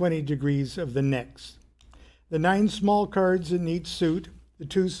to 20 degrees of the next. The 9 small cards in each suit, the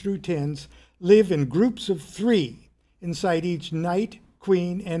 2s through 10s, live in groups of 3 inside each knight,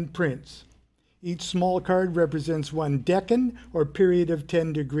 queen, and prince. Each small card represents 1 decan, or period of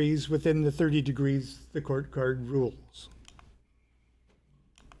 10 degrees within the 30 degrees the court card rules.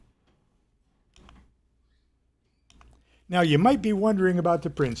 Now, you might be wondering about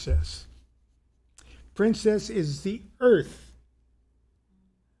the princess. Princess is the earth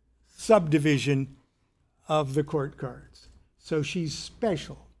subdivision of the court cards. So she's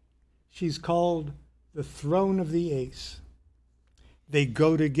special. She's called the throne of the ace. They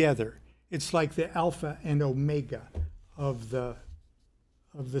go together. It's like the alpha and omega of the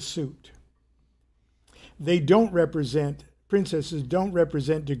suit. Princesses don't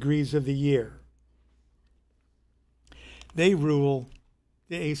represent degrees of the year. They rule,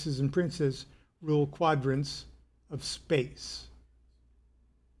 the aces and princes rule quadrants of space.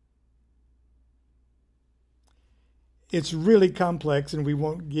 It's really complex, and we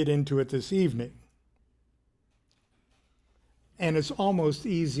won't get into it this evening. And it's almost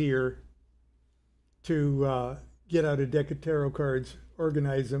easier to get out a deck of tarot cards,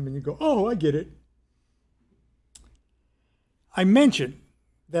 organize them, and you go, oh, I get it. I mentioned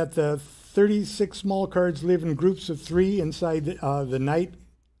that the 36 small cards live in groups of 3 inside the knight,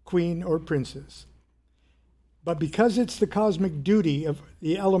 queen, or princess. But because it's the cosmic duty of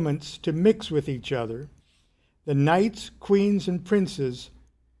the elements to mix with each other, the knights, queens, and princes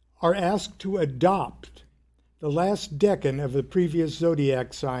are asked to adopt the last decan of the previous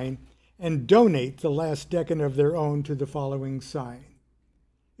zodiac sign and donate the last decan of their own to the following sign.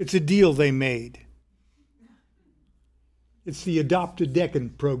 It's a deal they made. It's the Adopt a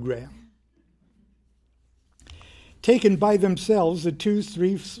Decan program. Taken by themselves, the 2s,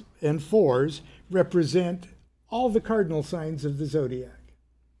 3s, and 4s represent all the cardinal signs of the zodiac.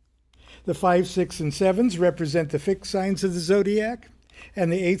 The 5s, 6s, and 7s represent the fixed signs of the zodiac,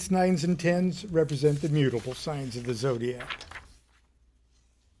 and the 8s, 9s, and 10s represent the mutable signs of the zodiac.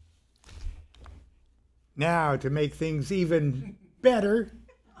 Now, to make things even better,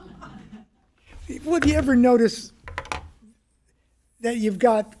 would you ever notice that you've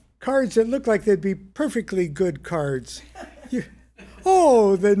got cards that look like they'd be perfectly good cards?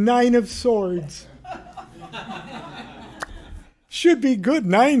 Oh, the 9 of Swords. Should be good.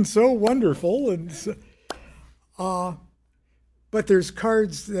 9, so wonderful. And but there's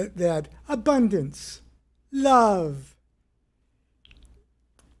cards that abundance, love,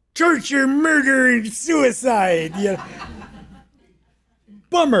 torture, murder, and suicide. Yeah.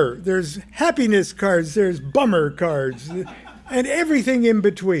 Bummer. There's happiness cards. There's bummer cards. And everything in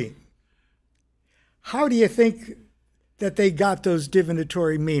between. How do you think that they got those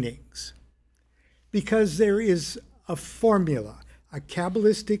divinatory meanings? Because there is a formula, a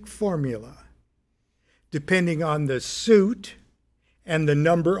Kabbalistic formula, depending on the suit and the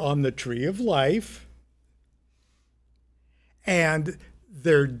number on the tree of life and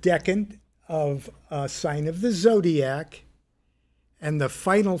their decan of a sign of the zodiac, and the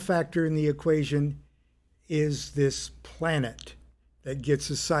final factor in the equation is this planet that gets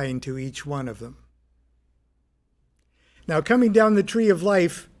assigned to each one of them. Now, coming down the tree of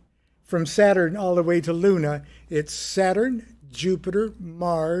life from Saturn all the way to Luna, it's Saturn, Jupiter,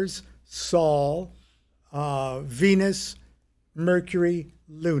 Mars, Sol, Venus, Mercury,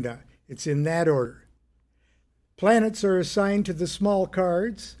 Luna. It's in that order. Planets are assigned to the small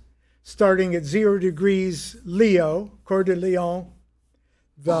cards, starting at 0 degrees Leo, Coeur de Lion,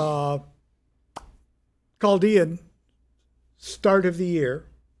 the Chaldean start of the year,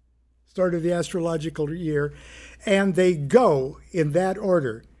 start of the astrological year, and they go in that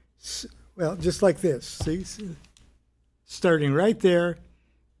order. Well, just like this, see? Starting right there,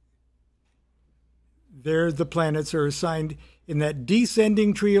 there the planets are assigned in that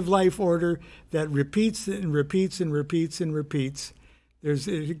descending tree of life order that repeats and repeats and repeats and repeats.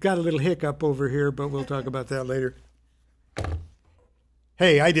 It got a little hiccup over here, but we'll talk about that later.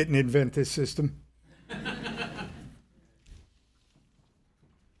 Hey, I didn't invent this system.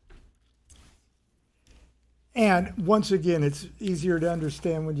 And once again, it's easier to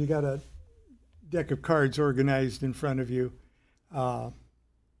understand when you got a deck of cards organized in front of you than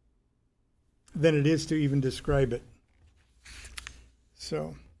it is to even describe it.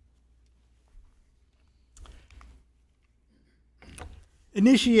 So,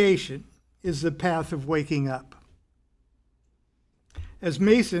 initiation is the path of waking up. As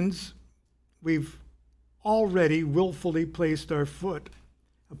Masons, we've already willfully placed our foot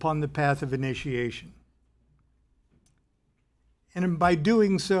upon the path of initiation. And by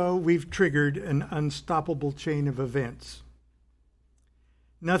doing so, we've triggered an unstoppable chain of events.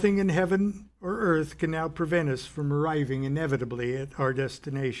 Nothing in heaven or earth can now prevent us from arriving inevitably at our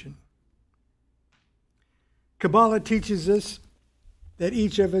destination. Qabbalah teaches us that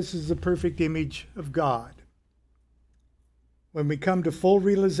each of us is the perfect image of God. When we come to full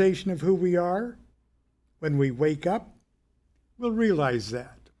realization of who we are, when we wake up, we'll realize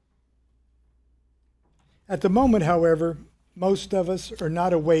that. At the moment, however, most of us are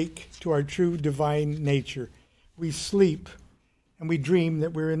not awake to our true divine nature. We sleep and we dream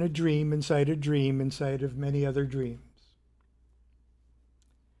that we're in a dream inside of many other dreams.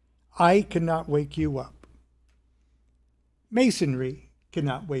 I cannot wake you up. Masonry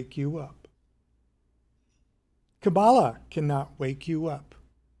cannot wake you up. Qabbalah cannot wake you up.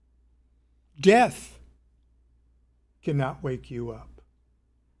 Death cannot wake you up.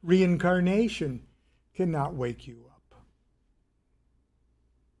 Reincarnation cannot wake you up.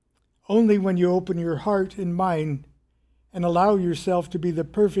 Only when you open your heart and mind and allow yourself to be the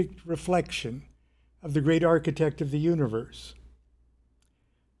perfect reflection of the great architect of the universe.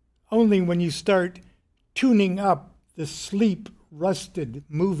 Only when you start tuning up the sleep-rusted,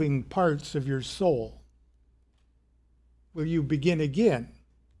 moving parts of your soul will you begin again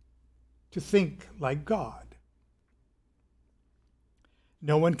to think like God.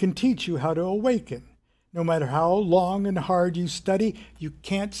 No one can teach you how to awaken. No matter how long and hard you study, you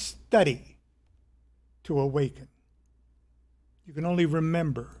can't study to awaken. You can only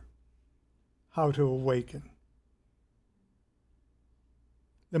remember how to awaken.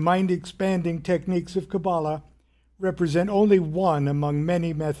 The mind-expanding techniques of Qabbalah represent only one among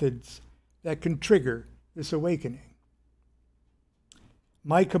many methods that can trigger this awakening.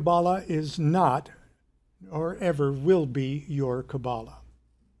 My Qabbalah is not, or ever will be, your Qabbalah.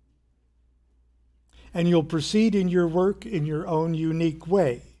 And you'll proceed in your work in your own unique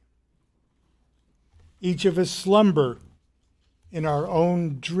way. Each of us slumber in our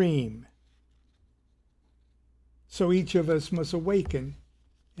own dream. So each of us must awaken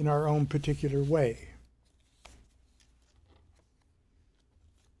in our own particular way.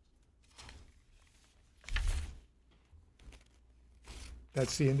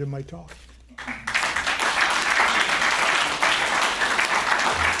 That's the end of my talk.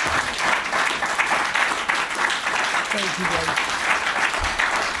 Thank you, guys.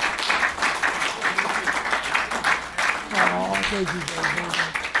 Oh, thank you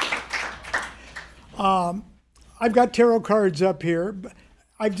guys. I've got tarot cards up here.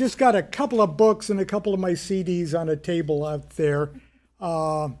 I've just got a couple of books and a couple of my CDs on a table out there.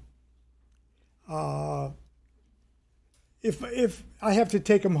 If I have to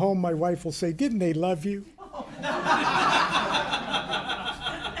take them home, my wife will say, "Didn't they love you?"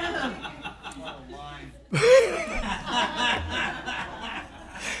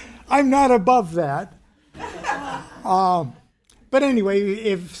 I'm not above that. But anyway,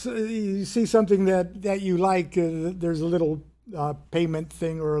 if you see something that you like, there's a little payment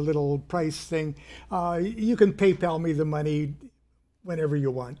thing or a little price thing, you can PayPal me the money whenever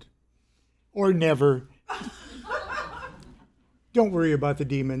you want. Or never. Don't worry about the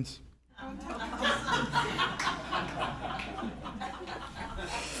demons.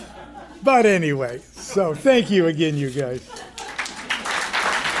 But anyway, so thank you again, you guys.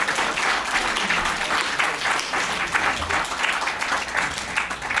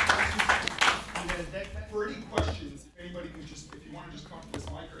 For any questions, if anybody can just, if you want to just come up to this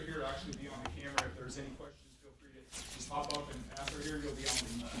mic right here, it'll actually be on the camera. If there's any questions, feel free to just hop up and ask her here. You'll be on the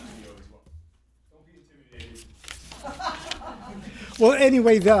video as well. Don't be intimidated. Well,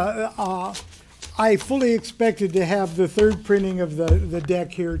 anyway, I fully expected to have the third printing of the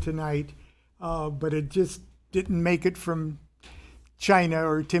deck here tonight, but it just didn't make it from China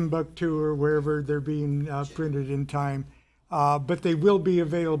or Timbuktu or wherever they're being printed in time. But they will be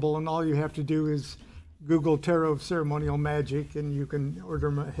available, and all you have to do is Google Tarot of Ceremonial Magic, and you can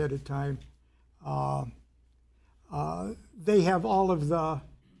order them ahead of time. They have all of the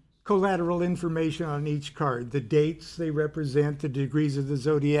collateral information on each card. The dates they represent, the degrees of the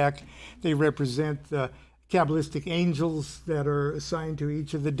zodiac. They represent the Qabbalistic angels that are assigned to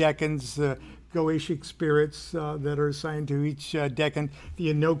each of the decans, the Goetic spirits that are assigned to each decan,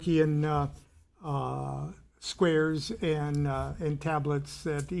 the Enochian squares and tablets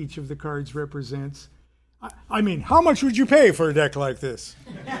that each of the cards represents. I mean, how much would you pay for a deck like this?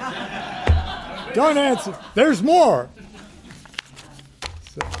 Don't answer. There's more.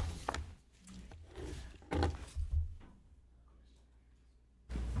 So.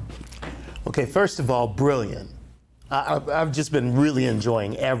 Okay, first of all, brilliant. I've just been really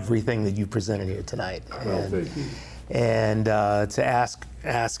enjoying everything that you presented here tonight. Thank you. And to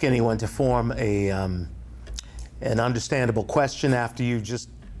ask anyone to form an understandable question after you just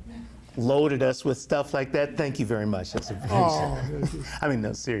loaded us with stuff like that, thank you very much. That's I mean,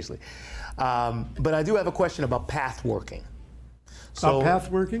 no, seriously. But I do have a question about path working. So, path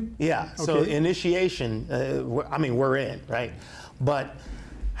working? Yeah. Okay. So initiation, I mean, we're in, right? But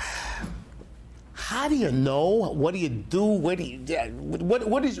how do you know? What do you do? What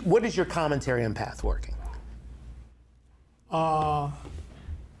is your commentary on path working? I'm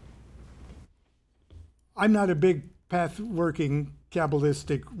not a big path working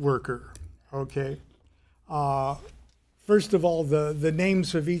Kabbalistic worker. Okay. First of all, the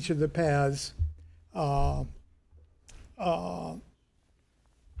names of each of the paths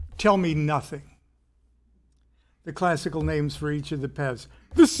tell me nothing. The classical names for each of the paths: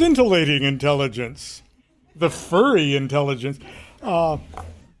 the scintillating intelligence, the furry intelligence.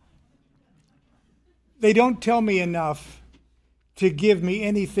 They don't tell me enough to give me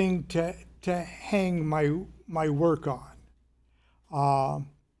anything to hang my work on.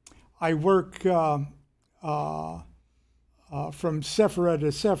 I work from Sephira to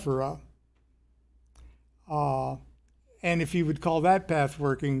Sephira, and if you would call that path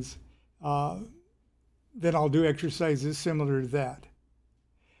workings, then I'll do exercises similar to that.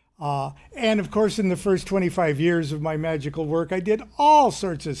 And of course, in the first 25 years of my magical work, I did all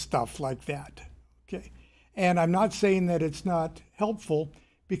sorts of stuff like that. Okay, and I'm not saying that it's not helpful,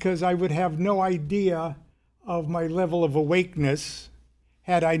 because I would have no idea of my level of awakeness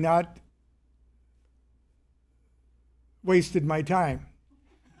had I not wasted my time.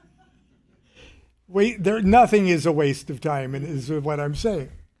 Nothing is a waste of time, and is what I'm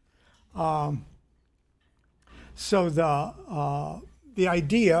saying. So the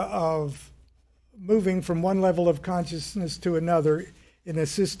idea of moving from one level of consciousness to another in a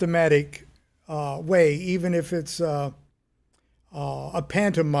systematic way, even if it's a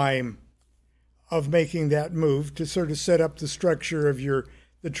pantomime of making that move to sort of set up the structure of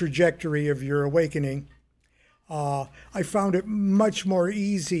the trajectory of your awakening, I found it much more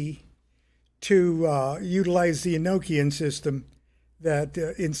easy to utilize the Enochian system, that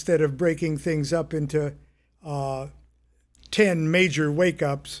instead of breaking things up into 10 major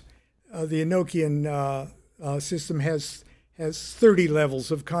wake-ups, the Enochian system has 30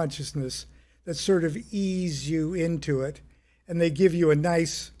 levels of consciousness that sort of ease you into it, and they give you a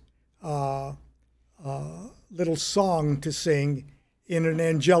nice little song to sing in an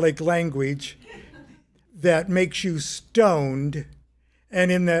angelic language that makes you stoned, and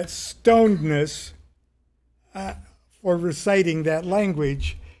in that stonedness, for reciting that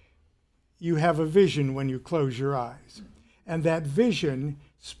language, you have a vision when you close your eyes. And that vision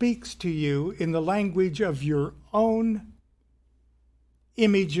speaks to you in the language of your own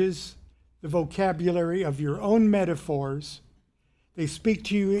images, the vocabulary of your own metaphors. They speak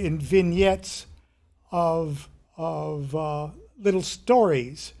to you in vignettes of little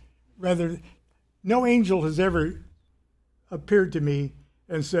stories. No angel has ever appeared to me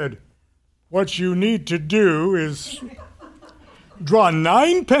and said, "What you need to do is draw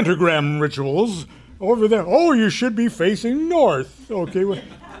 9 pentagram rituals over there. Oh, you should be facing north." Okay.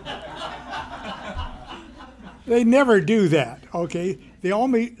 They never do that. Okay. They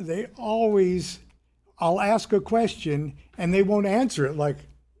always, I'll ask a question and they won't answer it like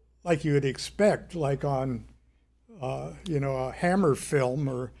you would expect, like on, a Hammer film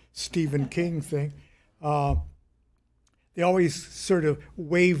or Stephen King thing. They always sort of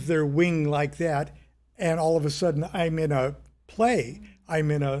wave their wing like that, and all of a sudden I'm in a play.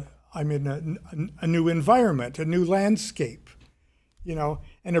 I'm in a new environment, a new landscape, you know,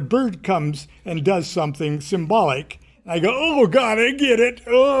 and a bird comes and does something symbolic. And I go, oh God, I get it.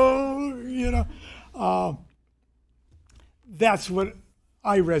 Oh, you know, that's what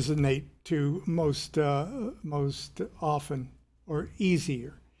I resonate to most often, or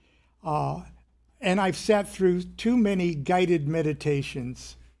easier. And I've sat through too many guided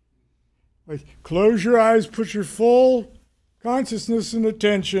meditations. Like, close your eyes, put your full consciousness and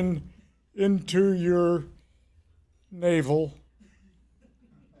attention into your navel.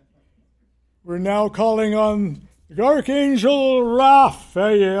 We're now calling on the Archangel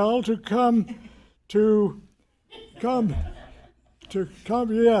Raphael to come,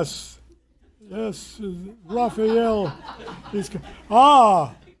 yes, Raphael.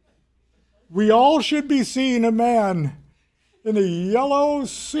 We all should be seeing a man in a yellow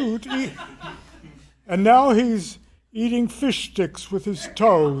suit, and now he's eating fish sticks with his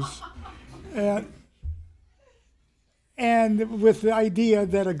toes. And with the idea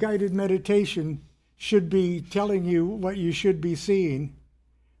that a guided meditation should be telling you what you should be seeing,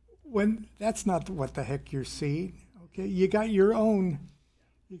 when that's not what the heck you're seeing. Okay, you got your own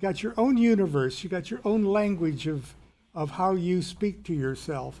universe, you got your own language of how you speak to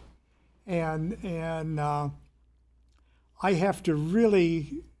yourself, and I have to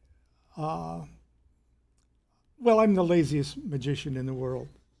really, well, I'm the laziest magician in the world,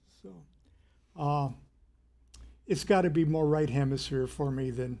 so it's got to be more right hemisphere for me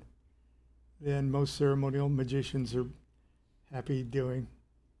than most ceremonial magicians are happy doing.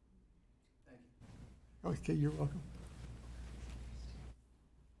 Okay, you're welcome.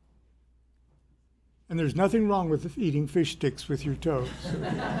 And there's nothing wrong with eating fish sticks with your toes.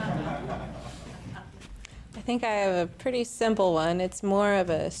 I think I have a pretty simple one. It's more of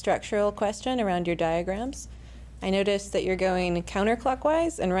a structural question around your diagrams. I noticed that you're going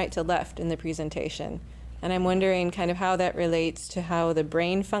counterclockwise and right to left in the presentation. And I'm wondering kind of how that relates to how the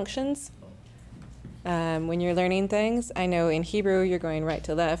brain functions when you're learning things. I know in Hebrew you're going right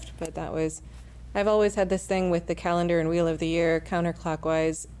to left, but I've always had this thing with the calendar and wheel of the year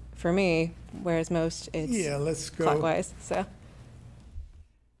counterclockwise for me, whereas most it's let's go clockwise. So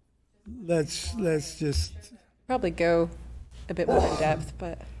let's just probably go a bit more in depth,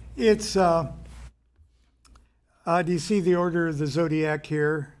 but it's do you see the order of the zodiac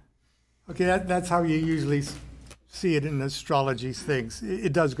here? Okay, that's how you usually see it in astrology things.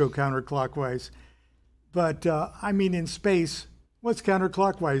 It does go counterclockwise, but I mean in space, what's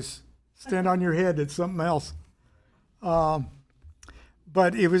counterclockwise? Stand on your head, it's something else.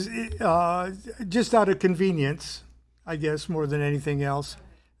 But it was just out of convenience, I guess, more than anything else.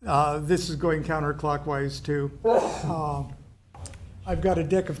 This is going counterclockwise too. I've got a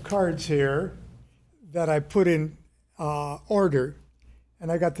deck of cards here that I put in order,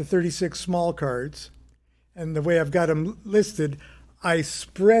 and I got the 36 small cards. And the way I've got them listed, I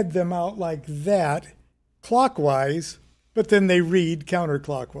spread them out like that, clockwise, but then they read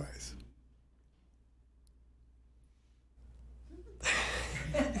counterclockwise.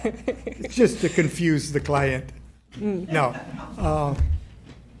 It's just to confuse the client. No.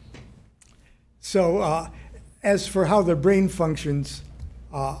 So as for how the brain functions,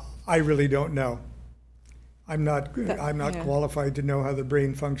 I really don't know. I'm not qualified to know how the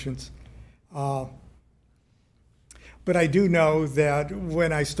brain functions. But I do know that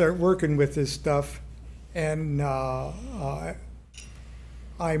when I start working with this stuff, and I'm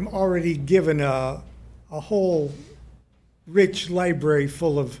already given a whole rich library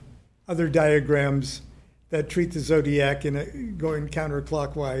full of other diagrams that treat the zodiac in going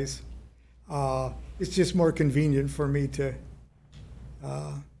counterclockwise. It's just more convenient for me to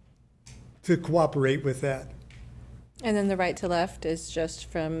cooperate with that. And then the right to left is just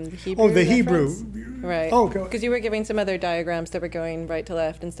from the Hebrew. Oh, the reference? Hebrew. Right. Oh, because you were giving some other diagrams that were going right to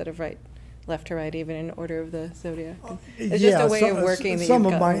left instead of left to right, even in order of the zodiac. It's just a way of working. Some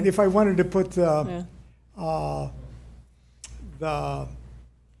of mine, if I wanted to put the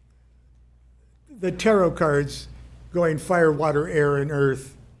tarot cards going fire, water, air, and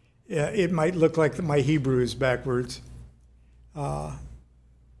earth, it might look like my Hebrew is backwards.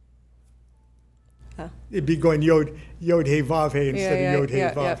 It'd be going yod, hey, vav, hey instead of yod,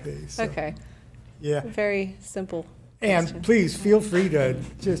 hey, vav, hey. So, okay. Yeah. Very simple. And question. please feel free to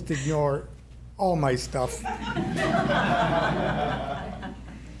just ignore all my stuff.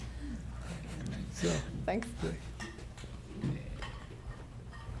 So, Thanks.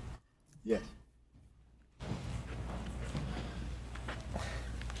 yes.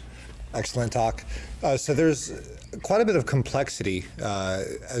 Excellent talk. So there's quite a bit of complexity,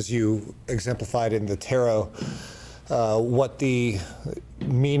 as you exemplified in the tarot what the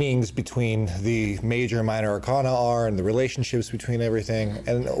meanings between the major and minor arcana are and the relationships between everything.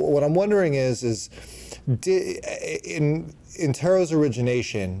 And what I'm wondering is in tarot's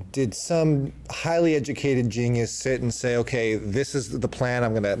origination, did some highly educated genius sit and say, okay, this is the plan,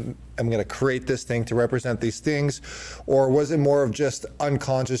 I'm gonna create this thing to represent these things? Or was it more of just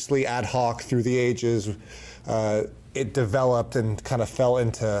unconsciously ad hoc through the ages, it developed and kind of fell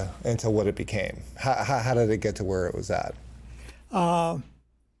into what it became? How did it get to where it was at?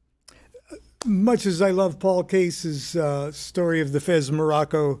 Much as I love Paul Case's story of the Fez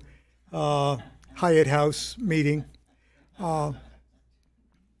Morocco Hyatt House meeting, and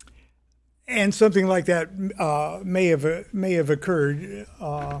something like that may have occurred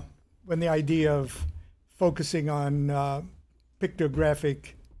when the idea of focusing on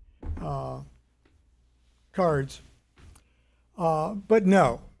pictographic cards. But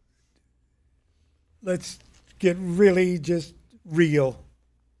no, let's get really just real.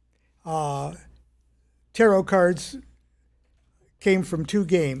 Tarot cards came from two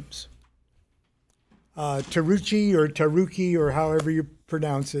games. Taruchi or Taruki or however you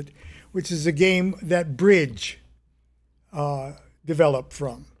pronounce it, which is a game that Bridge developed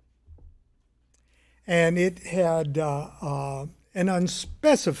from. And it had an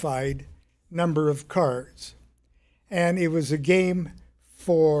unspecified number of cards. And it was a game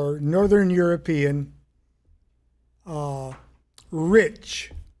for Northern European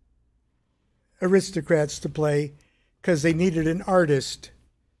rich aristocrats to play because they needed an artist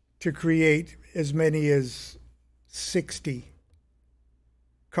to create as many as 60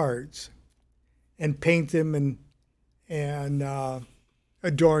 cards and paint them and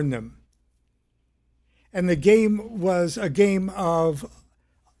adorn them. And the game was a game of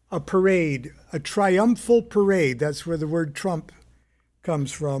a parade, a triumphal parade. That's where the word trump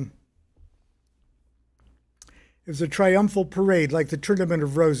comes from. It was a triumphal parade, like the Tournament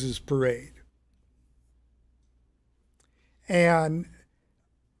of Roses parade. And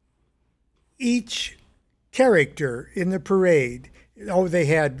each character in the parade, they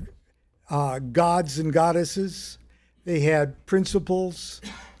had gods and goddesses. They had principles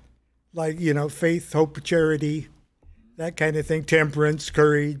like, faith, hope, charity, that kind of thing, temperance,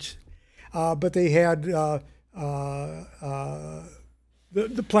 courage. But they had the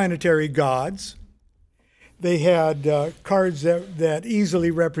planetary gods. They had cards that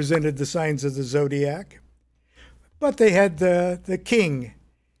easily represented the signs of the zodiac. But they had the king,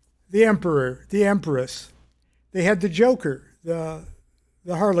 the emperor, the empress. They had the joker, the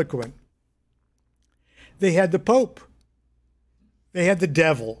harlequin. They had the pope. They had the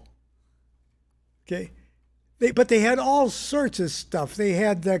devil. Okay? But they had all sorts of stuff. They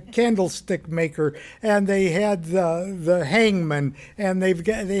had the candlestick maker, and they had the hangman, and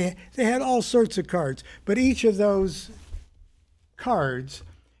they had all sorts of cards. But each of those cards,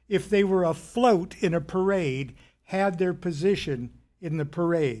 if they were afloat in a parade, had their position in the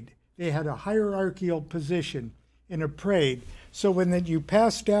parade. They had a hierarchical position in a parade. So when you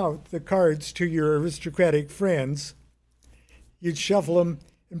passed out the cards to your aristocratic friends, you'd shuffle them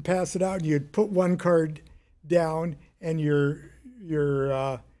and pass it out, and you'd put one card down, and your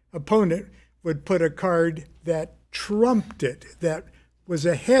opponent would put a card that trumped it, that was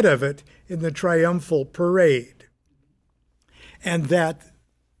ahead of it in the triumphal parade. And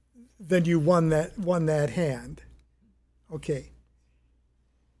then you won that hand. Okay.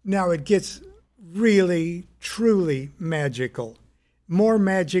 Now it gets really, truly magical. More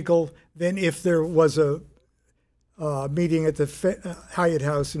magical than if there was a meeting at the Hyatt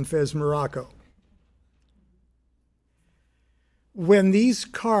House in Fez, Morocco. When these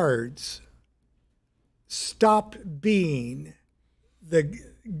cards stop being the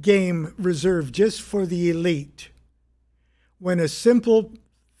game reserved just for the elite, when a simple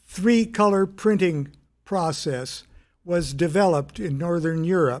 3-color printing process was developed in Northern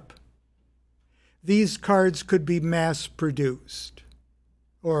Europe, these cards could be mass-produced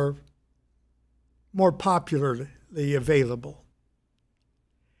or more popularly available.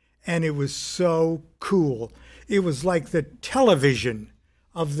 And it was so cool. It was like the television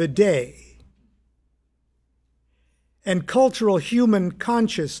of the day. And cultural human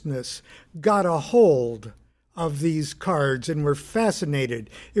consciousness got a hold of these cards and were fascinated.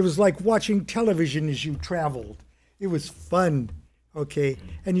 It was like watching television as you traveled. It was fun, okay?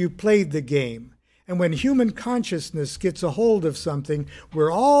 And you played the game. And when human consciousness gets a hold of something,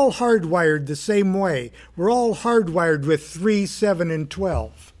 we're all hardwired the same way. We're all hardwired with 3, 7, and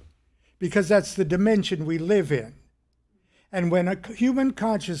 12, because that's the dimension we live in. And when a human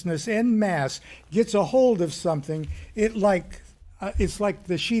consciousness en masse gets a hold of something, it's like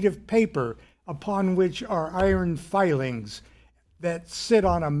the sheet of paper upon which are iron filings that sit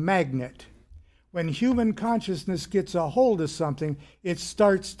on a magnet. When human consciousness gets a hold of something, it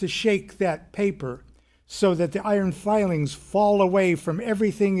starts to shake that paper so that the iron filings fall away from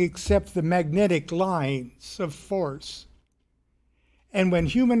everything except the magnetic lines of force. And when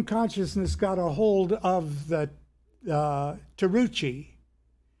human consciousness got a hold of the Taruchi,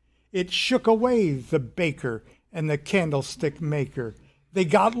 it shook away the baker and the candlestick maker. They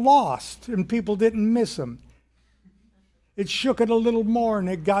got lost and people didn't miss them. It shook it a little more and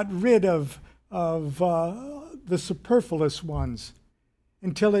it got rid of the superfluous ones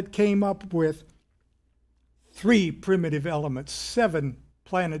until it came up with 3 primitive elements, 7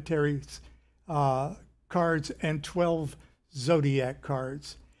 planetary cards, and 12 zodiac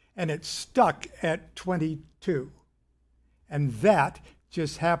cards. And it stuck at 22. And that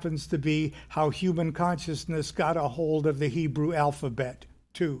just happens to be how human consciousness got a hold of the Hebrew alphabet,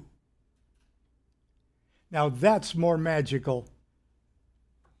 too. Now that's more magical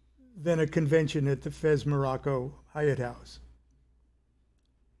than a convention at the Fez Morocco Hyatt House.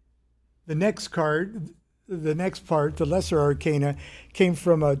 The next card, the next part, the Lesser Arcana, came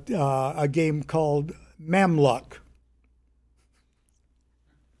from a game called Mamluk.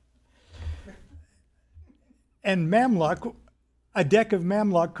 And Mamluk, a deck of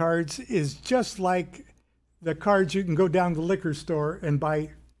Mamluk cards is just like the cards you can go down to the liquor store and buy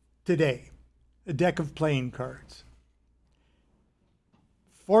today. A deck of playing cards.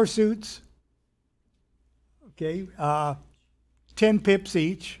 4 suits, okay, 10 pips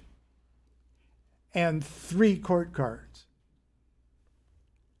each, and 3 court cards.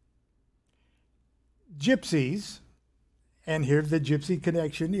 Gypsies, and here the gypsy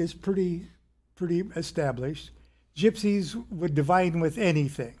connection is pretty established. Gypsies would divine with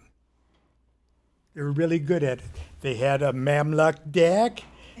anything. They were really good at it. They had a Mamluk deck.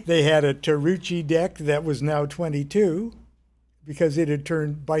 They had a Taruchi deck that was now 22 because it had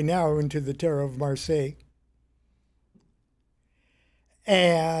turned by now into the Tarot of Marseille.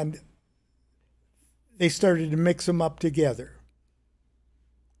 And they started to mix them up together.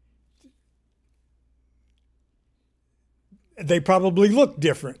 They probably looked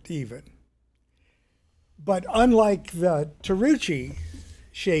different even. But unlike the Taruchi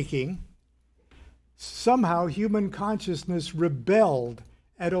shaking, somehow human consciousness rebelled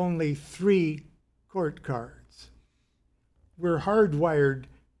at only 3 court cards. We're hardwired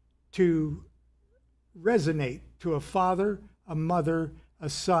to resonate to a father, a mother, a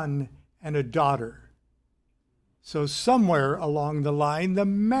son, and a daughter. So somewhere along the line, the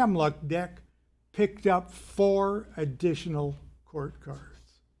Mamluk deck picked up 4 additional court cards.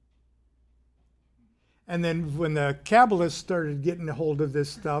 And then when the Qabbalists started getting a hold of this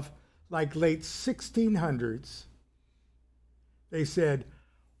stuff, like late 1600s, they said,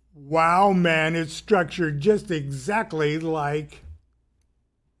 wow, man, it's structured just exactly like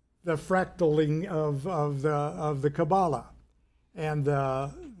the fractaling of the Qabbalah and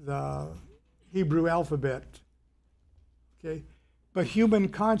the Hebrew alphabet. Okay? But human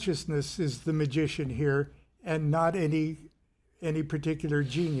consciousness is the magician here and not any particular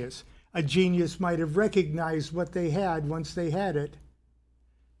genius. A genius might have recognized what they had once they had it,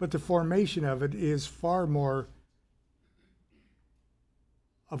 but the formation of it is far more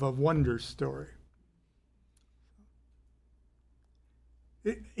of a wonder story.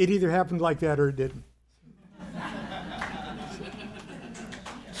 It either happened like that or it didn't.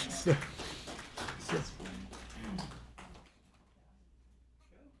 So,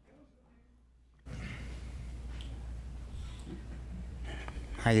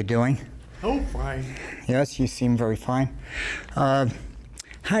 How you doing? oh, fine. Yes, you seem very fine.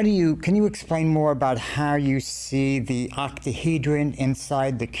 Can you explain more about how you see the octahedron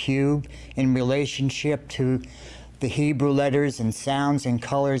inside the cube in relationship to the Hebrew letters and sounds and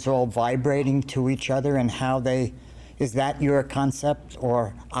colors all vibrating to each other, and how is that your concept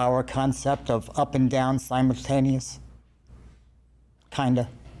or our concept of up and down simultaneous? Kinda.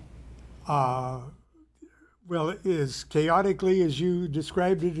 Well, as chaotically as you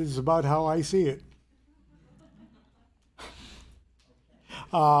described it is about how I see it.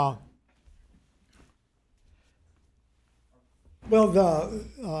 Well,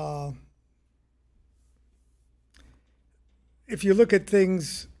 if you look at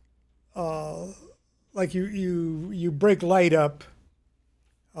things like you break light up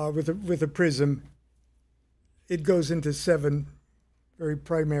with a prism, it goes into 7 very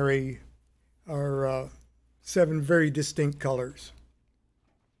primary or 7 very distinct colors.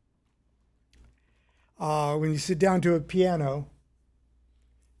 When you sit down to a piano,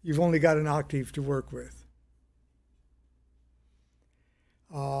 you've only got an octave to work with.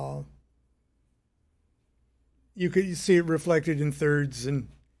 you could see it reflected in thirds and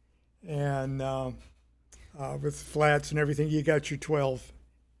with flats and everything. You got your 12.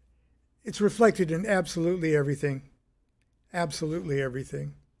 It's reflected in absolutely everything. Absolutely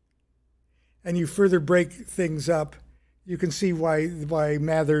everything. And you further break things up, you can see why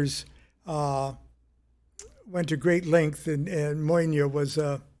Mathers went to great length, and Moynier was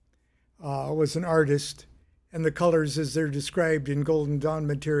an artist, and the colors as they're described in Golden Dawn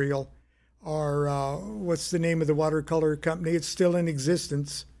material are what's the name of the watercolor company? It's still in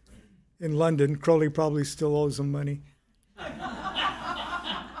existence in London. Crowley probably still owes them money.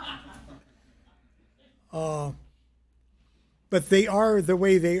 But they are the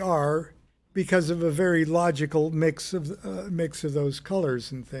way they are because of a very logical mix of those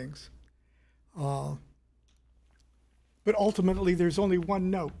colors and things. But ultimately, there's only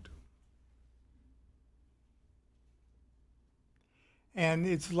one note. And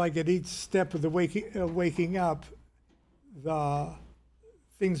it's like at each step of the waking up, the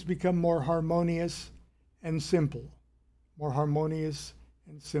things become more harmonious and simple, more harmonious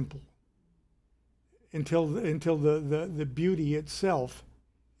and simple, until the beauty itself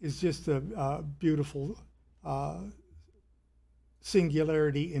is just a beautiful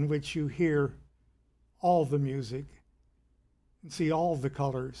singularity in which you hear all the music and see all the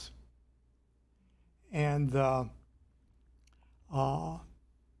colors. And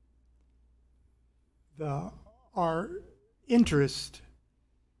our interest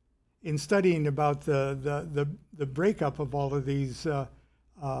in studying about the breakup of all of these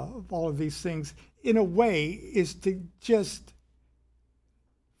things, in a way, is to just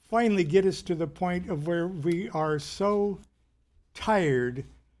finally get us to the point of where we are so tired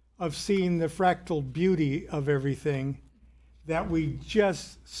of seeing the fractal beauty of everything that we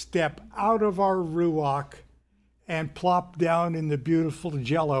just step out of our ruach and plop down in the beautiful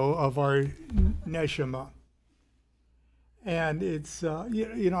jello of our neshama. And it's,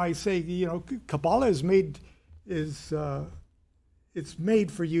 I say, Qabbalah it's made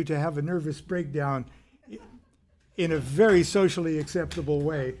for you to have a nervous breakdown in a very socially acceptable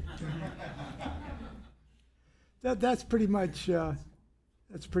way. That's pretty much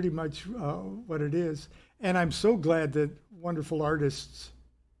what it is. And I'm so glad that wonderful artists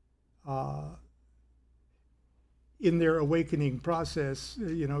in their awakening process,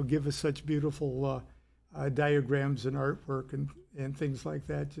 give us such beautiful diagrams and artwork and things like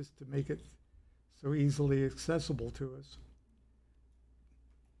that, just to make it so easily accessible to us.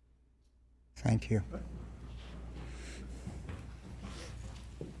 Thank you.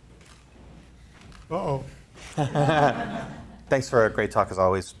 Uh-oh. Thanks for a great talk, as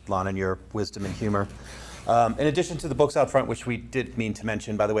always, Lon, and your wisdom and humor. In addition to the books out front, which we did mean to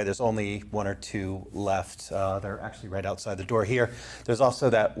mention, by the way, there's only one or two left. They're actually right outside the door here. There's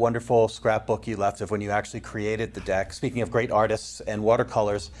also that wonderful scrapbook you left of when you actually created the deck. Speaking of great artists and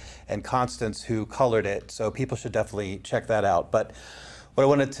watercolors, and Constance, who colored it, so people should definitely check that out. But what I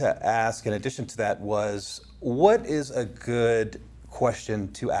wanted to ask, in addition to that, was what is a good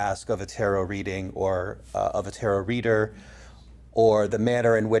question to ask of a tarot reading or of a tarot reader, or the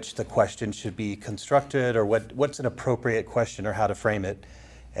manner in which the question should be constructed, or what's an appropriate question, or how to frame it?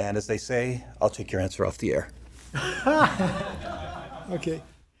 And as they say, I'll take your answer off the air. Okay.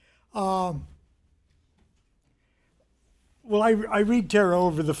 Well, I read tarot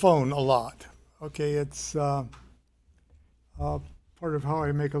over the phone a lot. Okay, it's part of how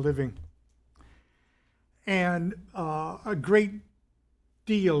I make a living. And a great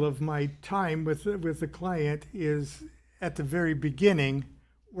deal of my time with the client is at the very beginning,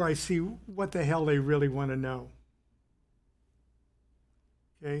 where I see what the hell they really want to know.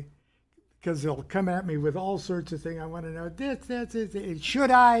 Okay? Because they'll come at me with all sorts of things. I want to know this,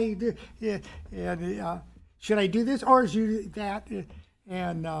 should I do, and should I do this or should that?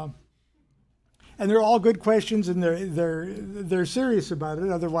 And they're all good questions, and they're serious about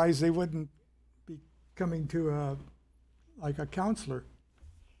it. Otherwise, they wouldn't be coming to a counselor.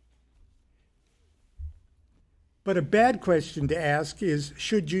 But a bad question to ask is,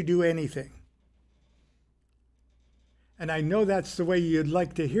 should you do anything? And I know that's the way you'd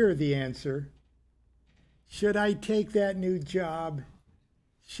like to hear the answer. Should I take that new job?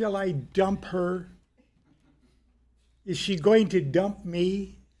 Shall I dump her? Is she going to dump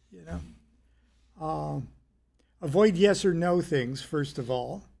me? Avoid yes or no things, first of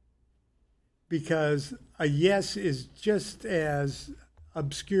all, because a yes is just as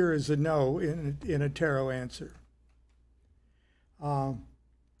obscure as a no in a tarot answer.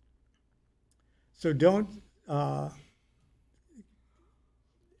 So don't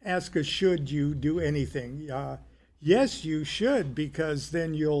ask a should you do anything. Yes, you should, because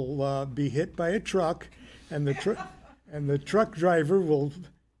then you'll be hit by a truck and the truck driver will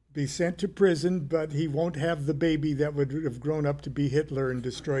be sent to prison, but he won't have the baby that would have grown up to be Hitler and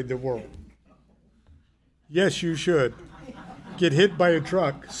destroyed the world. Yes, you should. Get hit by a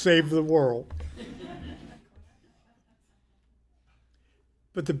truck, save the world.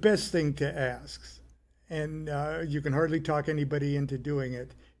 But the best thing to ask, and you can hardly talk anybody into doing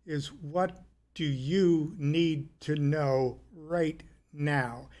it, is what do you need to know right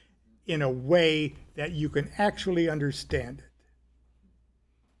now in a way that you can actually understand it?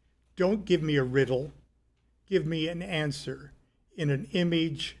 Don't give me a riddle. Give me an answer in an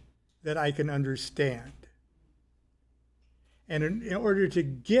image that I can understand. And in order to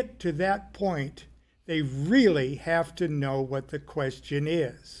get to that point, they really have to know what the question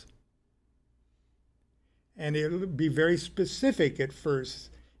is. And it'll be very specific at first.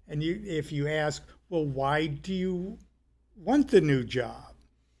 And if you ask, well, why do you want the new job?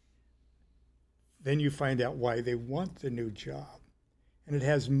 Then you find out why they want the new job. And it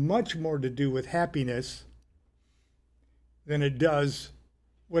has much more to do with happiness than it does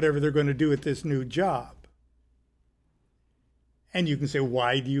whatever they're going to do at this new job. And you can say,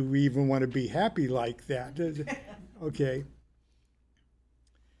 why do you even want to be happy like that? Okay.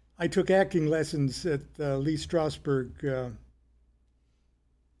 I took acting lessons at Lee Strasberg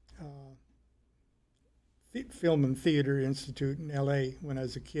Film and Theater Institute in LA when I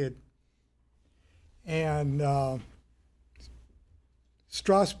was a kid. And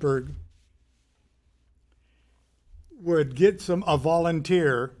Strasberg would get a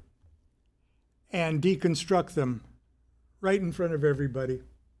volunteer and deconstruct them right in front of everybody.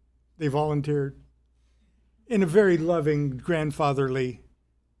 They volunteered in a very loving, grandfatherly,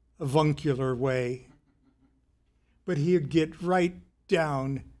 avuncular way. But he'd get right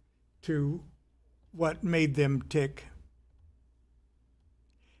down to what made them tick.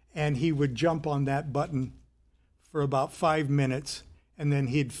 And he would jump on that button for about 5 minutes, and then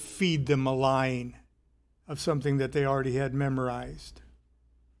he'd feed them a line of something that they already had memorized.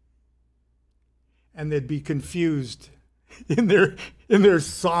 And they'd be confused in their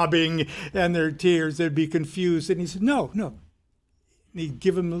sobbing and their tears. They'd be confused. And he said, no. And he'd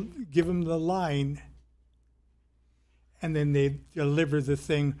give them the line, and then they'd deliver the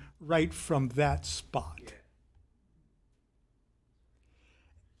thing right from that spot.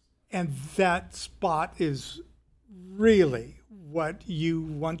 And that spot is really what you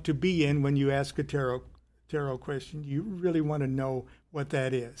want to be in when you ask a tarot question. You really want to know what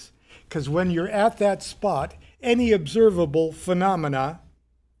that is. Because when you're at that spot, any observable phenomena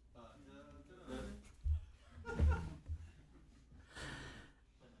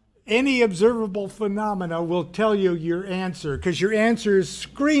will tell you your answer, because your answer is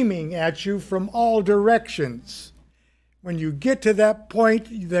screaming at you from all directions. When you get to that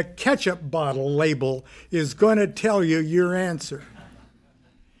point, the ketchup bottle label is going to tell you your answer.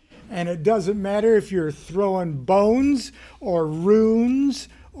 And it doesn't matter if you're throwing bones or runes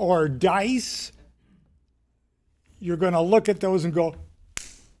or dice. You're going to look at those and go,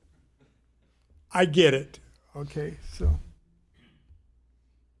 I get it. Okay, so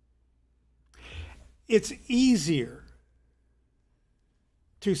it's easier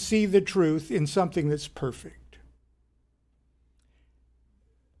to see the truth in something that's perfect.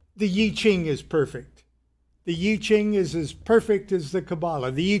 The I Ching is perfect. The I Ching is as perfect as the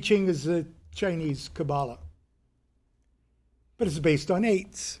Qabbalah. The I Ching is the Chinese Qabbalah. But it's based on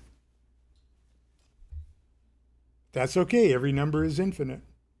 8s. That's okay. Every number is infinite.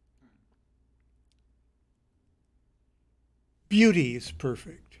 Beauty is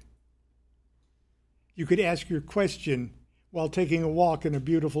perfect. You could ask your question while taking a walk in a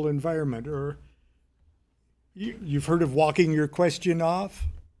beautiful environment, or you've heard of walking your question off?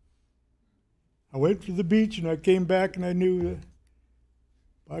 I went to the beach and I came back and I knew that,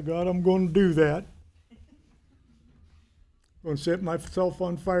 by God, I'm going to do that. I'm going to set myself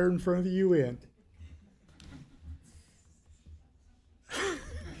on fire in front of the UN.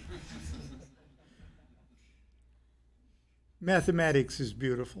 Mathematics is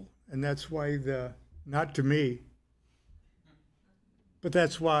beautiful, and that's why not to me, but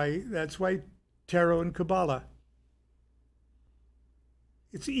that's why tarot and Qabbalah.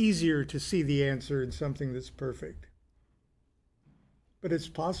 It's easier to see the answer in something that's perfect. But it's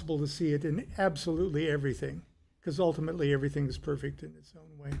possible to see it in absolutely everything, because ultimately everything is perfect in its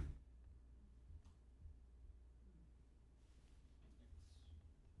own way.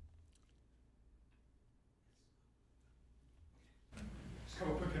 Just a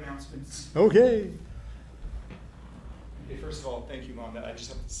couple quick announcements. Okay. Okay, first of all, thank you, Mom. I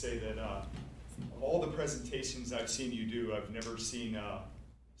just have to say that of all the presentations I've seen you do, I've never seen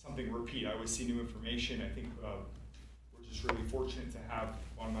something repeat. I always see new information. I think we're just really fortunate to have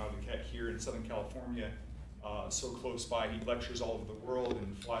Lon Milo DuQuette here in Southern California, so close by. He lectures all over the world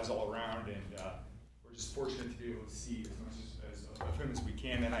and flies all around, and we're just fortunate to be able to see as much of him as we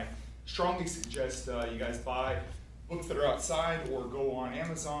can. And I strongly suggest you guys buy books that are outside, or go on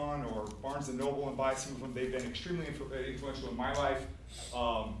Amazon or Barnes & Noble and buy some of them. They've been extremely influential in my life.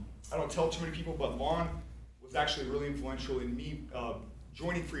 I don't tell too many people, but Lon was actually really influential in me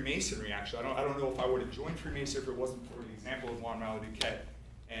joining Freemasonry. Actually, I don't know if I would have joined Freemasonry if it wasn't for the example of Lon Milo DuQuette,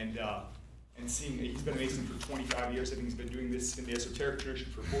 and seeing he's been a Mason for 25 years. I think he's been doing this in the esoteric tradition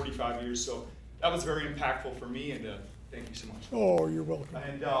for 45 years. So that was very impactful for me, and thank you so much. Oh, you're welcome.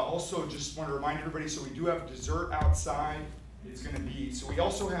 And also just want to remind everybody, so we do have dessert outside. It's going to be, so we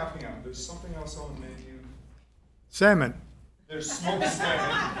also have, hang on, there's something else on the menu. Salmon. There's smoked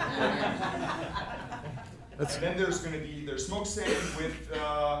salmon. And then there's going to be, there's smoked salmon with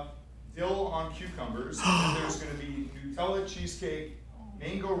dill on cucumbers. And then there's going to be Nutella cheesecake,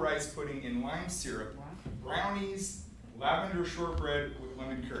 mango rice pudding in lime syrup, brownies, lavender shortbread with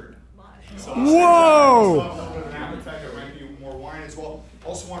lemon curd. So Whoa! An appetite, there might be more wine as well.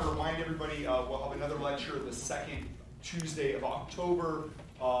 Also want to remind everybody, we'll have another lecture the second Tuesday of October.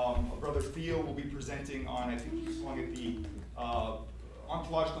 Brother Theo will be presenting on, I think he's calling it the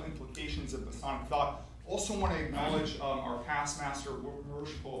ontological implications of Masonic thought. Also want to acknowledge our past master,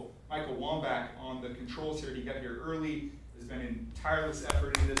 Worshipful Michael Wambach, on the controls here. He got here early, has been in tireless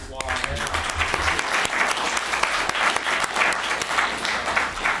effort in this lodge.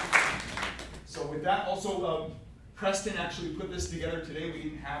 So with that, also Preston actually put this together today. We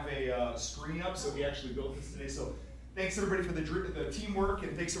didn't have a screen up, so he actually built this today. So thanks everybody for the teamwork,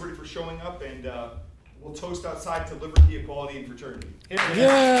 and thanks everybody for showing up, and we'll toast outside to liberty, equality, and fraternity.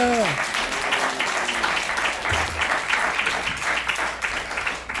 Yeah!